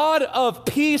the God of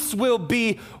peace will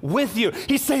be with you.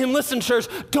 He's saying, listen, church,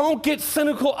 don't get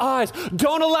cynical eyes.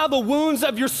 Don't allow the wounds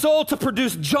of your soul to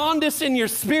produce jaundice in your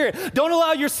spirit. Don't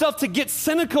allow yourself to get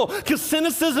cynical, because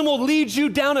cynicism will lead you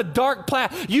down a dark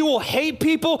path. You will hate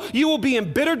people. You will be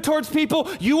embittered towards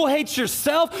people. You will hate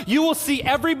yourself. You will see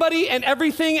everybody and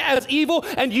everything as evil,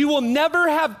 and you will never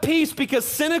have peace, because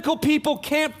cynical people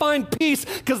can't find peace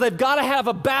because they've got to have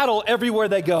a battle everywhere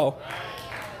they go.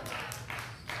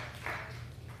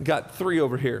 Got 3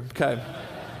 over here, okay.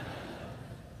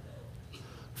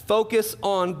 Focus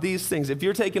on these things. If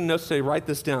you're taking notes today, write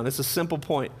this down. It's a simple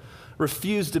point.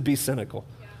 refuse to be cynical.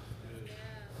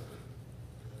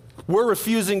 We're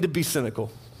refusing to be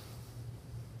cynical.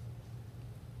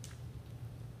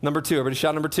 Number two, everybody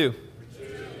shout number two.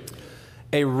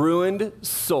 A ruined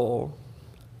soul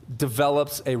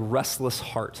develops a restless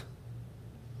heart.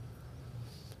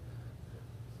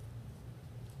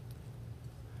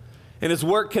 In his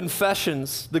work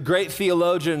Confessions, the great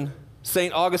theologian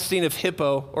St. Augustine of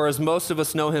Hippo, or as most of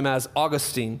us know him as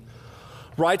Augustine,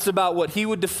 writes about what he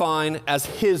would define as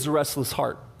his restless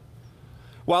heart.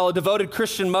 While a devoted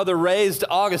Christian mother raised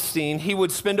Augustine, he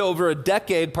would spend over a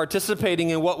decade participating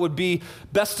in what would be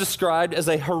best described as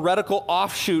a heretical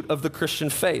offshoot of the Christian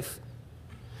faith,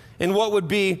 in what would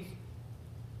be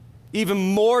even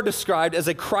more described as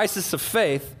a crisis of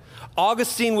faith.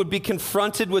 Augustine would be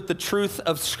confronted with the truth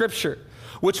of Scripture,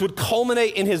 which would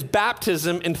culminate in his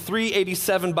baptism in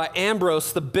 387 by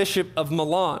Ambrose, the Bishop of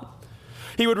Milan.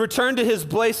 He would return to his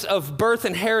place of birth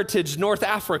and heritage, North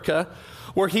Africa,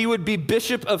 where he would be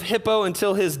Bishop of Hippo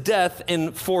until his death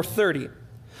in 430.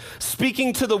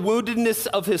 Speaking to the woundedness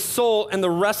of his soul and the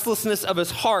restlessness of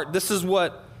his heart, this is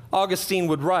what Augustine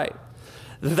would write.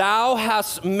 Thou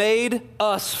hast made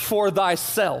us for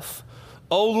thyself,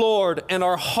 O Lord, and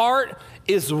our heart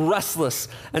is restless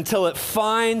until it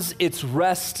finds its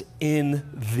rest in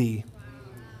thee.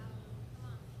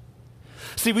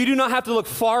 See, we do not have to look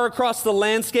far across the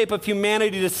landscape of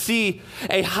humanity to see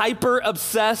a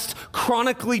hyper-obsessed,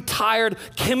 chronically tired,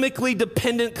 chemically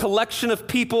dependent collection of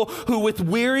people who with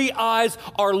weary eyes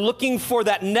are looking for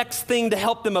that next thing to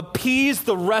help them appease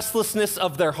the restlessness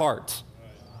of their heart.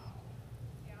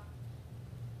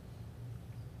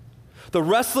 The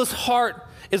restless heart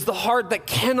is the heart that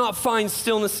cannot find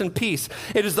stillness and peace.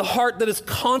 It is the heart that is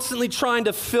constantly trying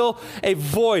to fill a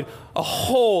void, a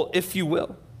hole, if you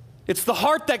will. It's the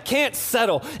heart that can't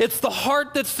settle. It's the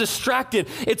heart that's distracted.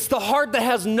 It's the heart that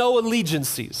has no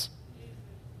allegiances.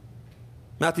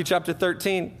 Matthew chapter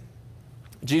 13,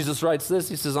 Jesus writes this.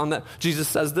 Jesus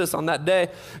says this, on that day,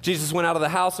 Jesus went out of the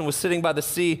house and was sitting by the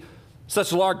sea.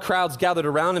 Such large crowds gathered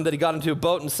around him that he got into a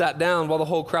boat and sat down while the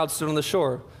whole crowd stood on the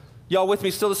shore. Y'all with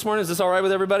me still this morning? Is this all right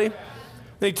with everybody?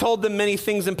 Then he told them many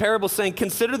things in parables, saying,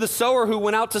 consider the sower who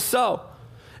went out to sow.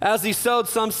 As he sowed,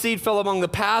 some seed fell among the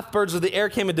path. Birds of the air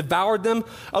came and devoured them.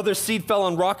 Other seed fell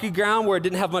on rocky ground where it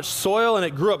didn't have much soil, and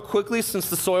it grew up quickly since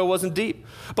the soil wasn't deep.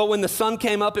 But when the sun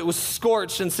came up, it was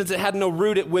scorched, and since it had no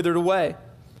root, it withered away.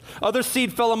 Other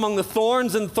seed fell among the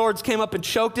thorns, and the thorns came up and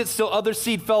choked it. Still other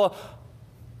seed fell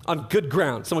on good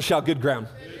ground. Someone shout, good ground.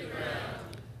 Good ground.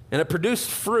 And it produced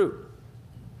fruit.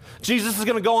 Jesus is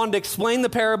going to go on to explain the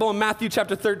parable in Matthew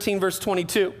chapter 13, verse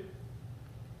 22.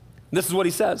 This is what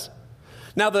he says.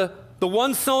 Now the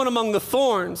one sown among the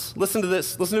thorns, listen to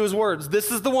this, listen to his words.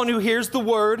 This is the one who hears the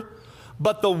word,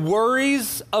 but the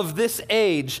worries of this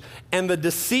age and the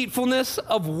deceitfulness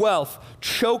of wealth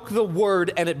choke the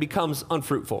word and it becomes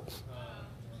unfruitful.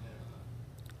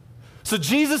 So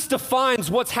Jesus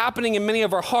defines what's happening in many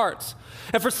of our hearts.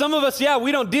 And for some of us,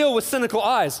 we don't deal with cynical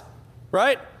eyes,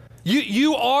 right?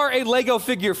 You are a Lego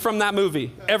figure from that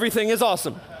movie. Everything is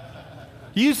awesome.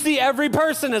 You see every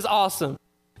person as awesome.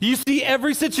 You see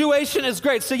every situation as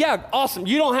great. So awesome.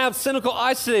 You don't have cynical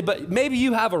eyes today, but maybe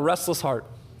you have a restless heart.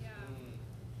 Yeah.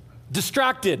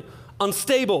 Distracted,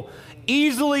 unstable,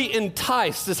 easily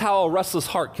enticed is how a restless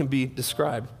heart can be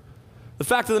described. The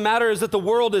fact of the matter is that the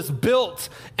world is built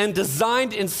and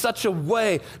designed in such a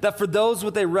way that for those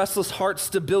with a restless heart,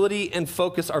 stability and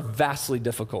focus are vastly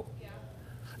difficult. Yeah.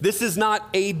 This is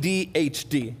not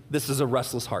ADHD. This is a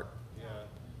restless heart. Yeah.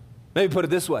 Maybe put it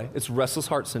this way. It's restless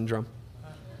heart syndrome.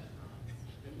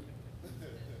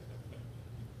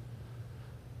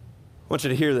 I want you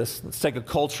to hear this. Let's take the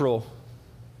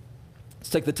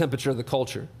temperature of the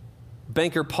culture.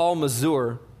 Banker Paul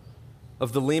Mazur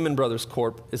of the Lehman Brothers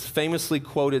Corp is famously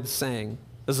quoted saying,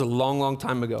 this is a long, long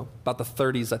time ago, about the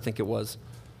 30s, I think it was.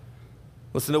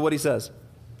 Listen to what he says.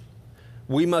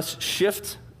 We must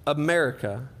shift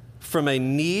America from a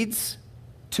needs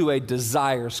to a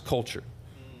desires culture.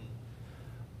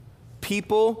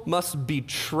 People must be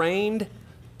trained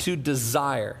to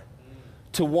desire,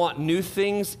 to want new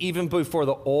things even before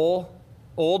the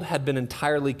old had been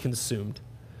entirely consumed.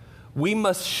 We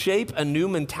must shape a new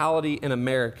mentality in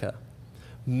America.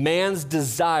 Man's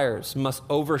desires must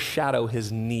overshadow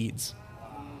his needs.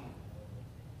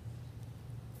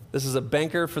 This is a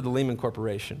banker for the Lehman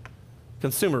Corporation.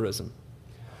 Consumerism.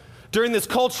 During this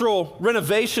cultural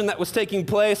renovation that was taking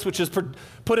place, which has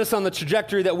put us on the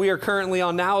trajectory that we are currently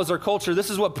on now as our culture, this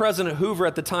is what President Hoover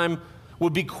at the time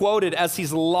would be quoted as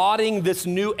he's lauding this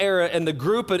new era and the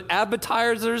group of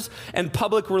advertisers and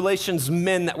public relations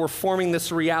men that were forming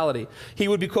this reality. He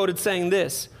would be quoted saying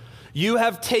this: "You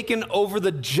have taken over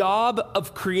the job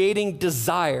of creating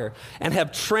desire and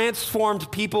have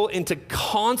transformed people into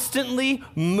constantly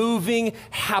moving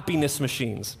happiness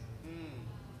machines."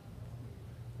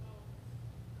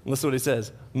 Listen to what he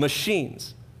says: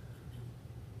 machines,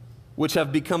 which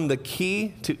have become the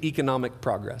key to economic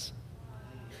progress.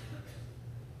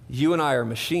 You and I are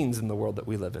machines in the world that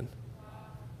we live in.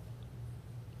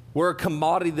 We're a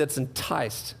commodity that's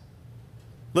enticed.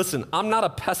 Listen, I'm not a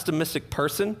pessimistic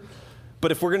person,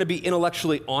 but if we're going to be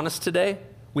intellectually honest today,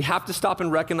 we have to stop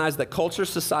and recognize that culture,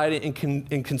 society, and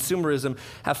consumerism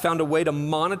have found a way to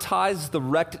monetize the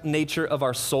wrecked nature of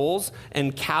our souls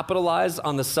and capitalize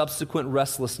on the subsequent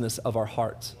restlessness of our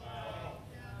hearts.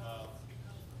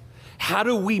 How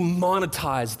do we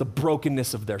monetize the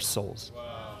brokenness of their souls?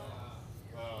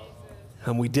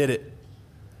 And we did it.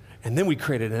 And then we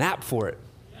created an app for it.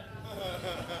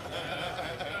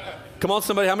 Come on,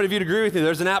 somebody, how many of you would agree with me?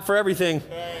 There's an app for everything.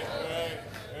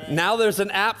 Now there's an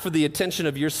app for the attention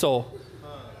of your soul.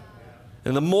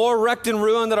 And the more wrecked and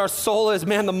ruined that our soul is,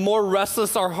 man, the more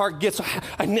restless our heart gets.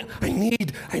 I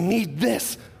need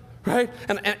this, right?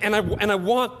 And I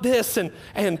want this, and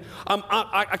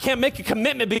I can't make a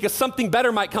commitment because something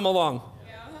better might come along.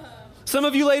 Some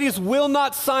of you ladies will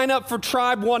not sign up for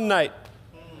Tribe one night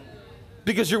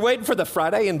because you're waiting for the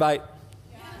Friday invite.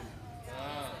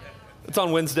 It's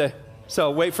on Wednesday,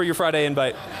 so wait for your Friday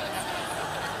invite.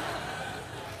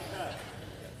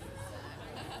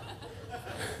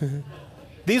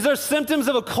 These are symptoms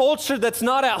of a culture that's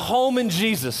not at home in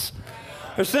Jesus.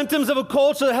 They're symptoms of a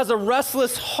culture that has a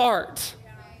restless heart.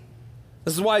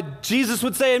 This is why Jesus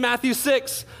would say in Matthew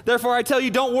 6, "Therefore I tell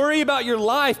you, don't worry about your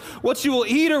life, what you will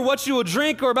eat or what you will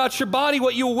drink, or about your body,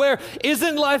 what you will wear.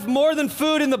 Isn't life more than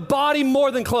food and the body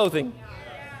more than clothing?"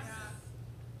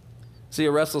 See,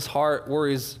 a restless heart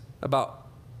worries about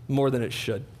more than it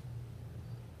should.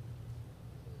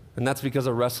 And that's because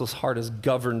a restless heart is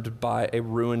governed by a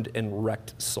ruined and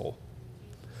wrecked soul.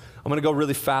 I'm going to go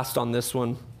really fast on this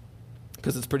one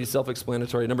because it's pretty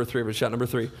self-explanatory. Number 3, everybody shout number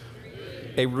 3.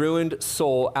 A ruined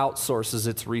soul outsources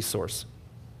its resource.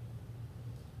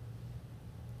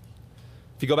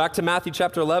 If you go back to Matthew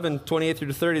chapter 11, 28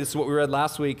 through 30, this is what we read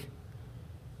last week.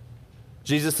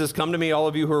 Jesus says, "Come to me, all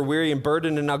of you who are weary and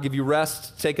burdened, and I'll give you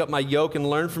rest. Take up my yoke and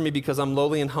learn from me because I'm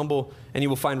lowly and humble, and you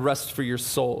will find rest for your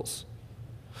souls."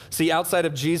 See, outside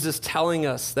of Jesus telling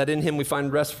us that in him we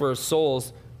find rest for our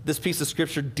souls, this piece of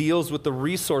scripture deals with the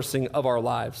resourcing of our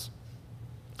lives.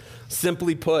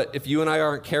 Simply put, if you and I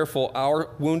aren't careful, our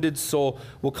wounded soul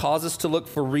will cause us to look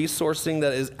for resourcing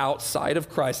that is outside of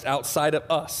Christ, outside of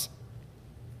us,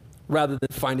 rather than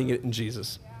finding it in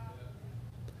Jesus.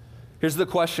 Here's the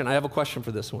question. I have a question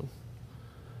for this one.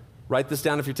 Write this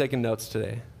down if you're taking notes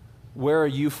today. Where are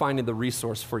you finding the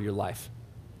resource for your life?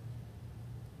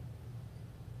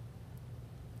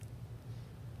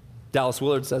 Dallas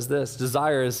Willard says this: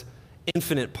 desire is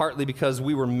infinite partly because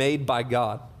we were made by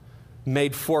God,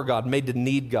 made for God, made to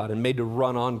need God, and made to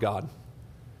run on God.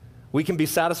 We can be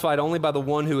satisfied only by the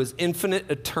one who is infinite,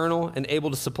 eternal, and able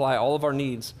to supply all of our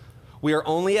needs. We are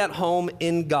only at home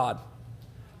in God.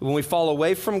 When we fall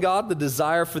away from God, the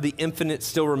desire for the infinite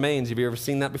still remains. Have you ever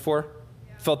seen that before?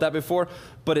 Yeah. Felt that before?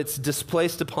 But it's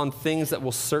displaced upon things that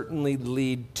will certainly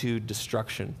lead to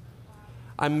destruction.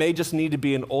 I may just need to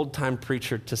be an old-time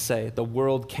preacher to say, the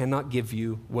world cannot give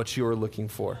you what you are looking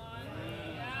for.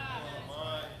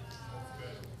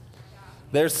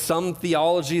 There's some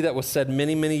theology that was said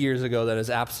many, many years ago that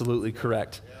is absolutely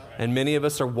correct. And many of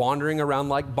us are wandering around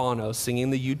like Bono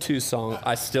singing the U2 song,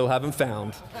 "I Still Haven't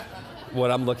Found What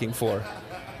I'm Looking For."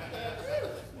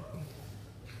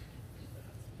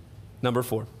 Number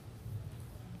 4.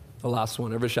 The last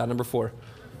one. Everybody shout number 4.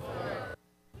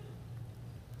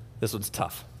 This one's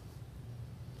tough.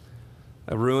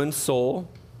 A ruined soul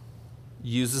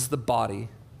uses the body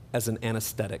as an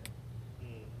anesthetic.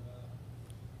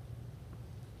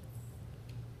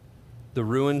 The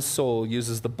ruined soul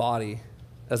uses the body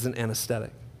as an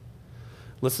anesthetic.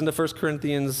 Listen to 1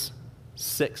 Corinthians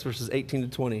 6, verses 18 to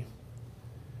 20.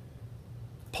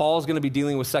 Paul's going to be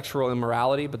dealing with sexual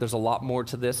immorality, but there's a lot more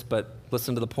to this, but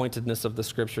listen to the pointedness of the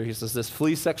scripture. He says this: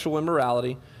 "Flee sexual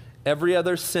immorality. Every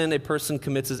other sin a person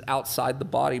commits is outside the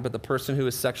body, but the person who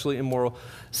is sexually immoral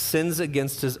sins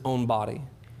against his own body.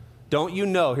 Don't you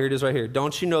know," here it is right here,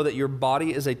 "don't you know that your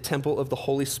body is a temple of the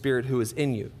Holy Spirit who is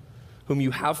in you, whom you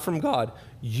have from God?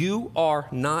 You are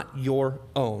not your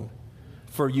own,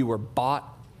 for you were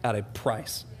bought at a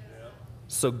price.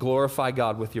 So glorify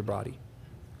God with your body."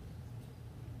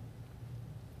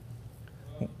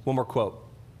 One more quote.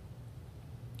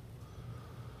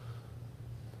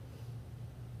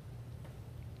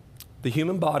 The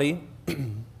human body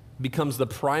becomes the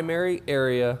primary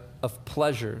area of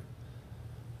pleasure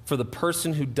for the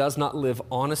person who does not live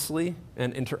honestly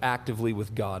and interactively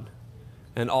with God,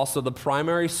 and also the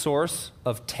primary source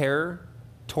of terror,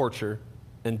 torture,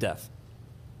 and death.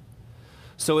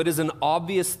 So it is an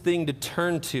obvious thing to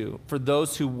turn to for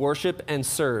those who worship and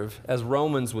serve, as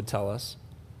Romans would tell us,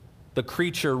 the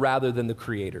creature rather than the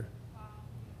creator.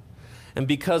 And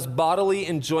because bodily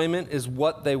enjoyment is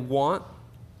what they want,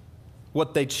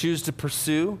 what they choose to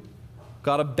pursue,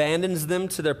 God abandons them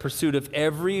to their pursuit of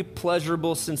every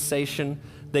pleasurable sensation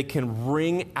they can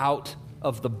wring out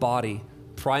of the body,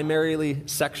 primarily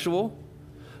sexual,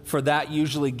 for that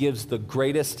usually gives the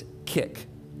greatest kick.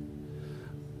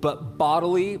 But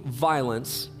bodily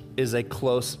violence is a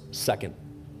close second.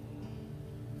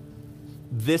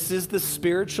 This is the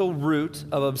spiritual root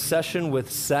of obsession with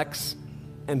sex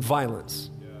and violence.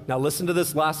 Now listen to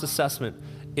this last assessment.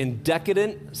 In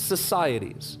decadent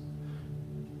societies,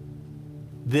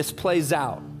 this plays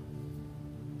out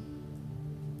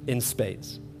in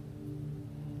spades.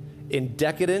 In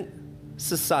decadent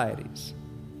societies,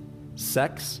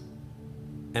 sex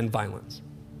and violence.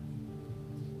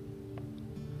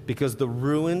 Because the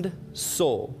ruined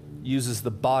soul uses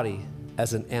the body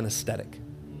as an anesthetic.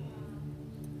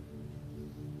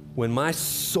 When my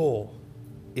soul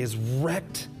is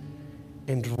wrecked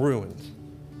and ruined,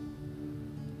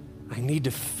 I need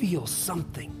to feel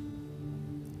something.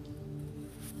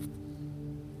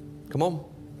 Come on.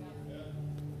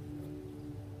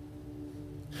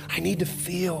 I need to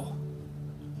feel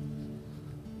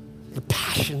the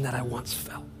passion that I once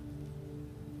felt.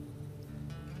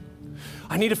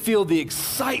 I need to feel the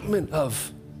excitement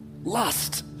of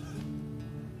lust.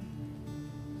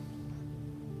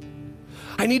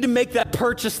 I need to make that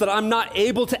purchase that I'm not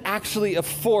able to actually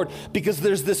afford because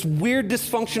there's this weird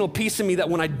dysfunctional piece of me that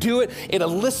when I do it, it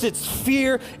elicits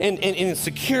fear and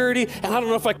insecurity, and I don't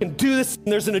know if I can do this, and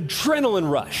there's an adrenaline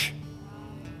rush.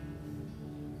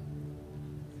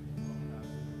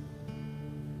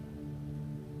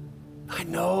 I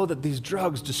know that these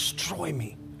drugs destroy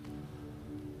me,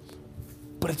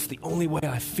 but it's the only way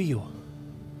I feel.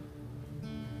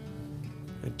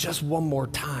 And just one more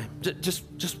time, just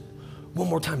one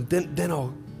more time, then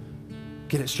I'll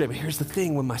get it straight. But here's the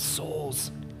thing, when my soul's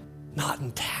not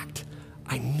intact,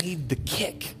 I need the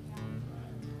kick.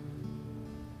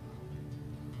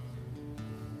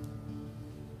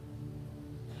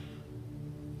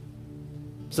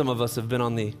 Some of us have been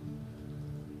on the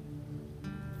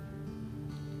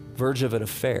verge of an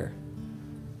affair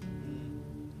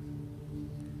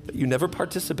that you never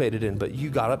participated in, but you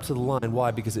got up to the line.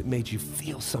 Why? Because it made you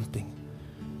feel something.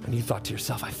 And you thought to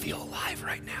yourself, I feel alive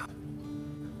right now.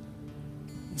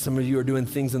 And some of you are doing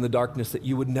things in the darkness that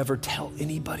you would never tell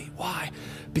anybody. Why?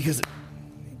 Because it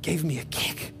gave me a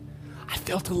kick. I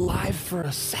felt alive for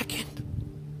a second.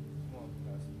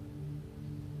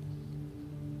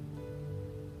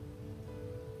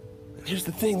 And here's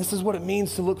the thing, this is what it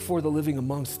means to look for the living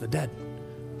amongst the dead.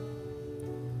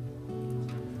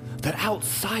 That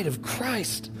outside of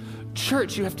Christ,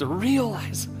 church, you have to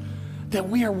realize that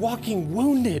we are walking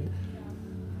wounded.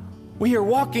 We are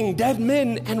walking dead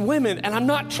men and women. And I'm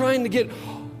not trying to get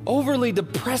overly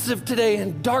depressive today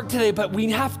and dark today, but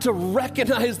we have to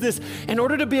recognize this in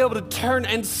order to be able to turn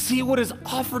and see what is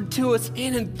offered to us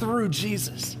in and through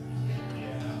Jesus.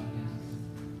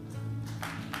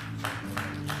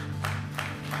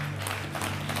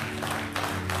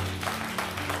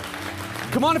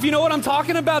 Come on, if you know what I'm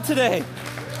talking about today.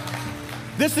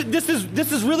 This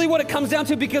is really what it comes down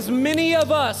to, because many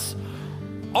of us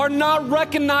are not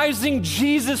recognizing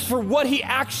Jesus for what he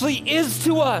actually is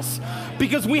to us,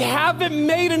 because we haven't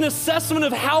made an assessment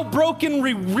of how broken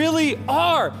we really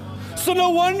are. So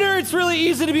no wonder it's really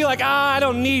easy to be like, I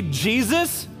don't need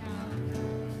Jesus.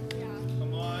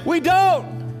 We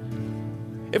don't.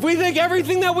 If we think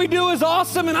everything that we do is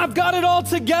awesome and I've got it all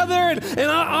together and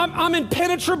I'm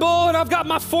impenetrable and I've got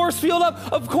my force field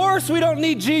up, of course we don't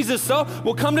need Jesus. So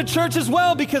we'll come to church as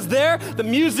well, because there the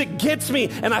music gets me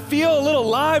and I feel a little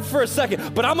alive for a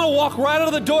second. But I'm going to walk right out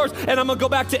of the doors and I'm going to go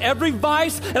back to every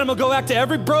vice, and I'm going to go back to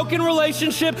every broken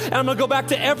relationship, and I'm going to go back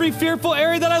to every fearful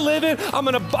area that I live in. I'm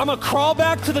going to crawl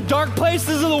back to the dark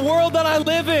places of the world that I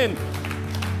live in.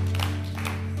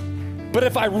 But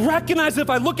if I recognize, if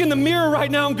I look in the mirror right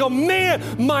now and go, man,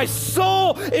 my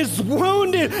soul is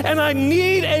wounded and I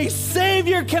need a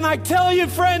Savior, can I tell you,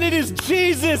 friend, it is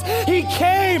Jesus. He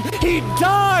came, He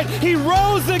died, He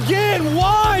rose again.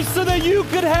 Why? So that you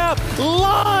could have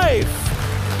life.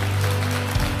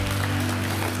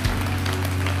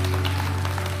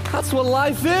 That's what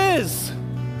life is.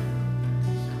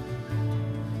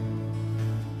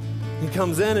 He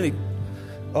comes in and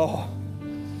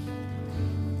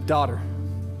daughter,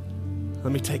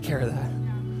 let me take care of that.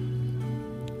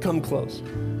 Come close.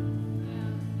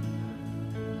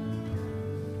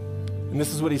 And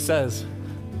this is what he says,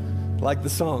 like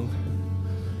the song.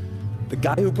 The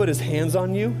guy who put his hands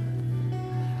on you,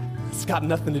 it's got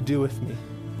nothing to do with me.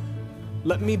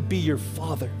 Let me be your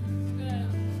father.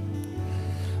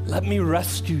 Let me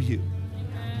rescue you.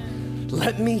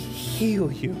 Let me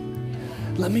heal you.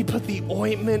 Let me put the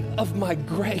ointment of my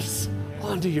grace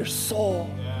onto your soul.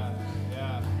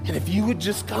 And if you would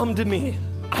just come to me,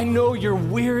 I know you're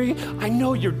weary. I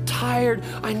know you're tired.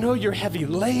 I know you're heavy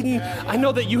laden. I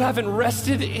know that you haven't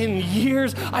rested in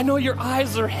years. I know your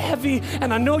eyes are heavy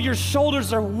and I know your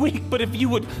shoulders are weak, but if you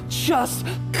would just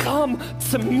come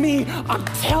to me, I'm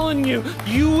telling you,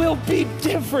 you will be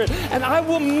different and I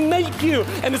will make you.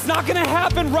 And it's not going to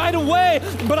happen right away,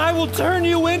 but I will turn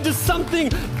you into something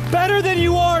better than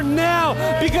you are now,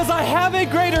 because I have a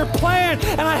greater plan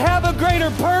and I have a greater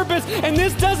purpose, and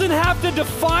this doesn't have to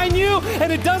define you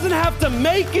and it doesn't have to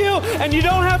make you, and you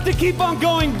don't have to keep on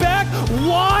going back.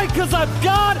 Why? Because I've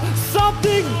got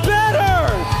something better.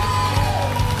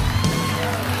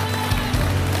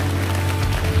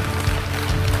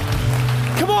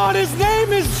 Come on, his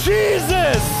name is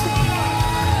Jesus.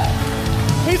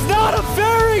 He's not a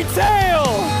fairy tale.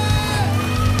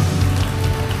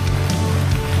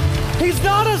 He's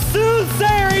not a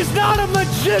soothsayer. He's not a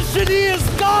magician. He is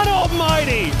God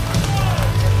Almighty.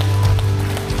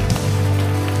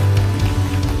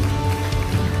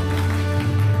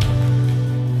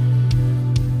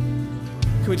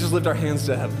 Can we just lift our hands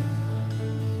to heaven?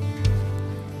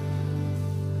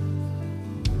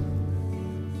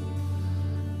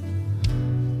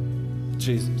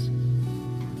 Jesus,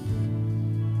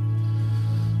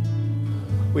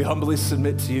 we humbly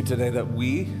submit to you today that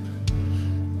we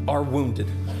are wounded.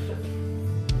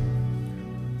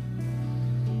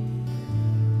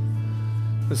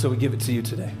 And so we give it to you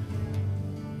today.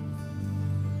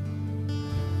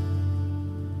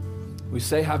 We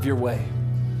say, have your way.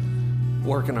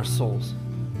 Work in our souls.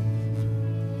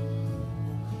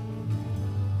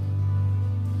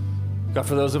 God,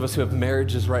 for those of us who have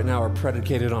marriages right now are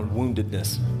predicated on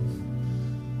woundedness,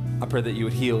 I pray that you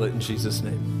would heal it in Jesus'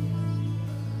 name.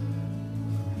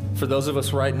 For those of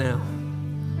us right now,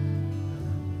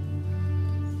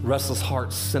 restless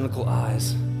hearts, cynical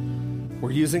eyes,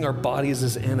 we're using our bodies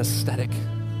as anesthetic.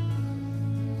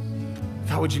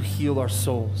 God, would you heal our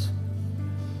souls?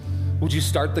 Would you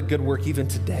start the good work even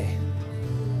today?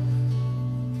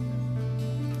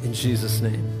 In Jesus'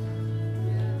 name.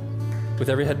 With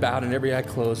every head bowed and every eye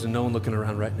closed and no one looking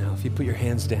around right now, if you put your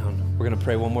hands down, we're going to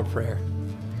pray one more prayer.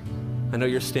 I know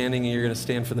you're standing and you're going to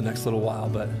stand for the next little while,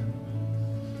 but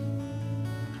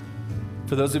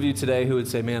for those of you today who would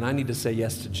say, man, I need to say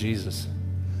yes to Jesus.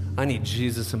 I need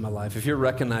Jesus in my life. If you're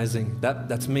recognizing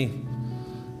that's me.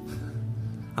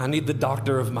 I need the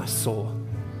doctor of my soul.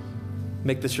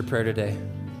 Make this your prayer today.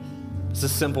 It's a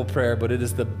simple prayer, but it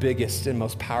is the biggest and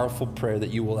most powerful prayer that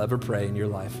you will ever pray in your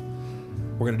life.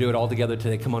 We're going to do it all together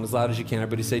today. Come on, as loud as you can.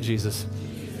 Everybody say, Jesus,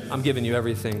 I'm giving you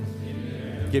everything.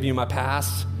 Giving you my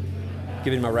past,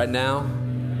 giving you my right now,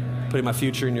 putting my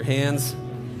future in your hands.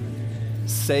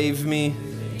 Save me,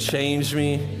 change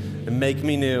me, and make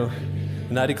me new.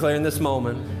 And I declare in this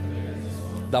moment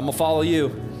that I'm going to follow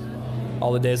you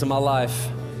all the days of my life.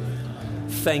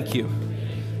 Thank you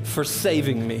for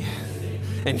saving me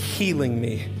and healing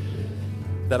me,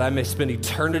 that I may spend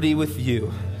eternity with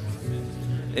you.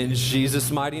 In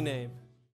Jesus' mighty name.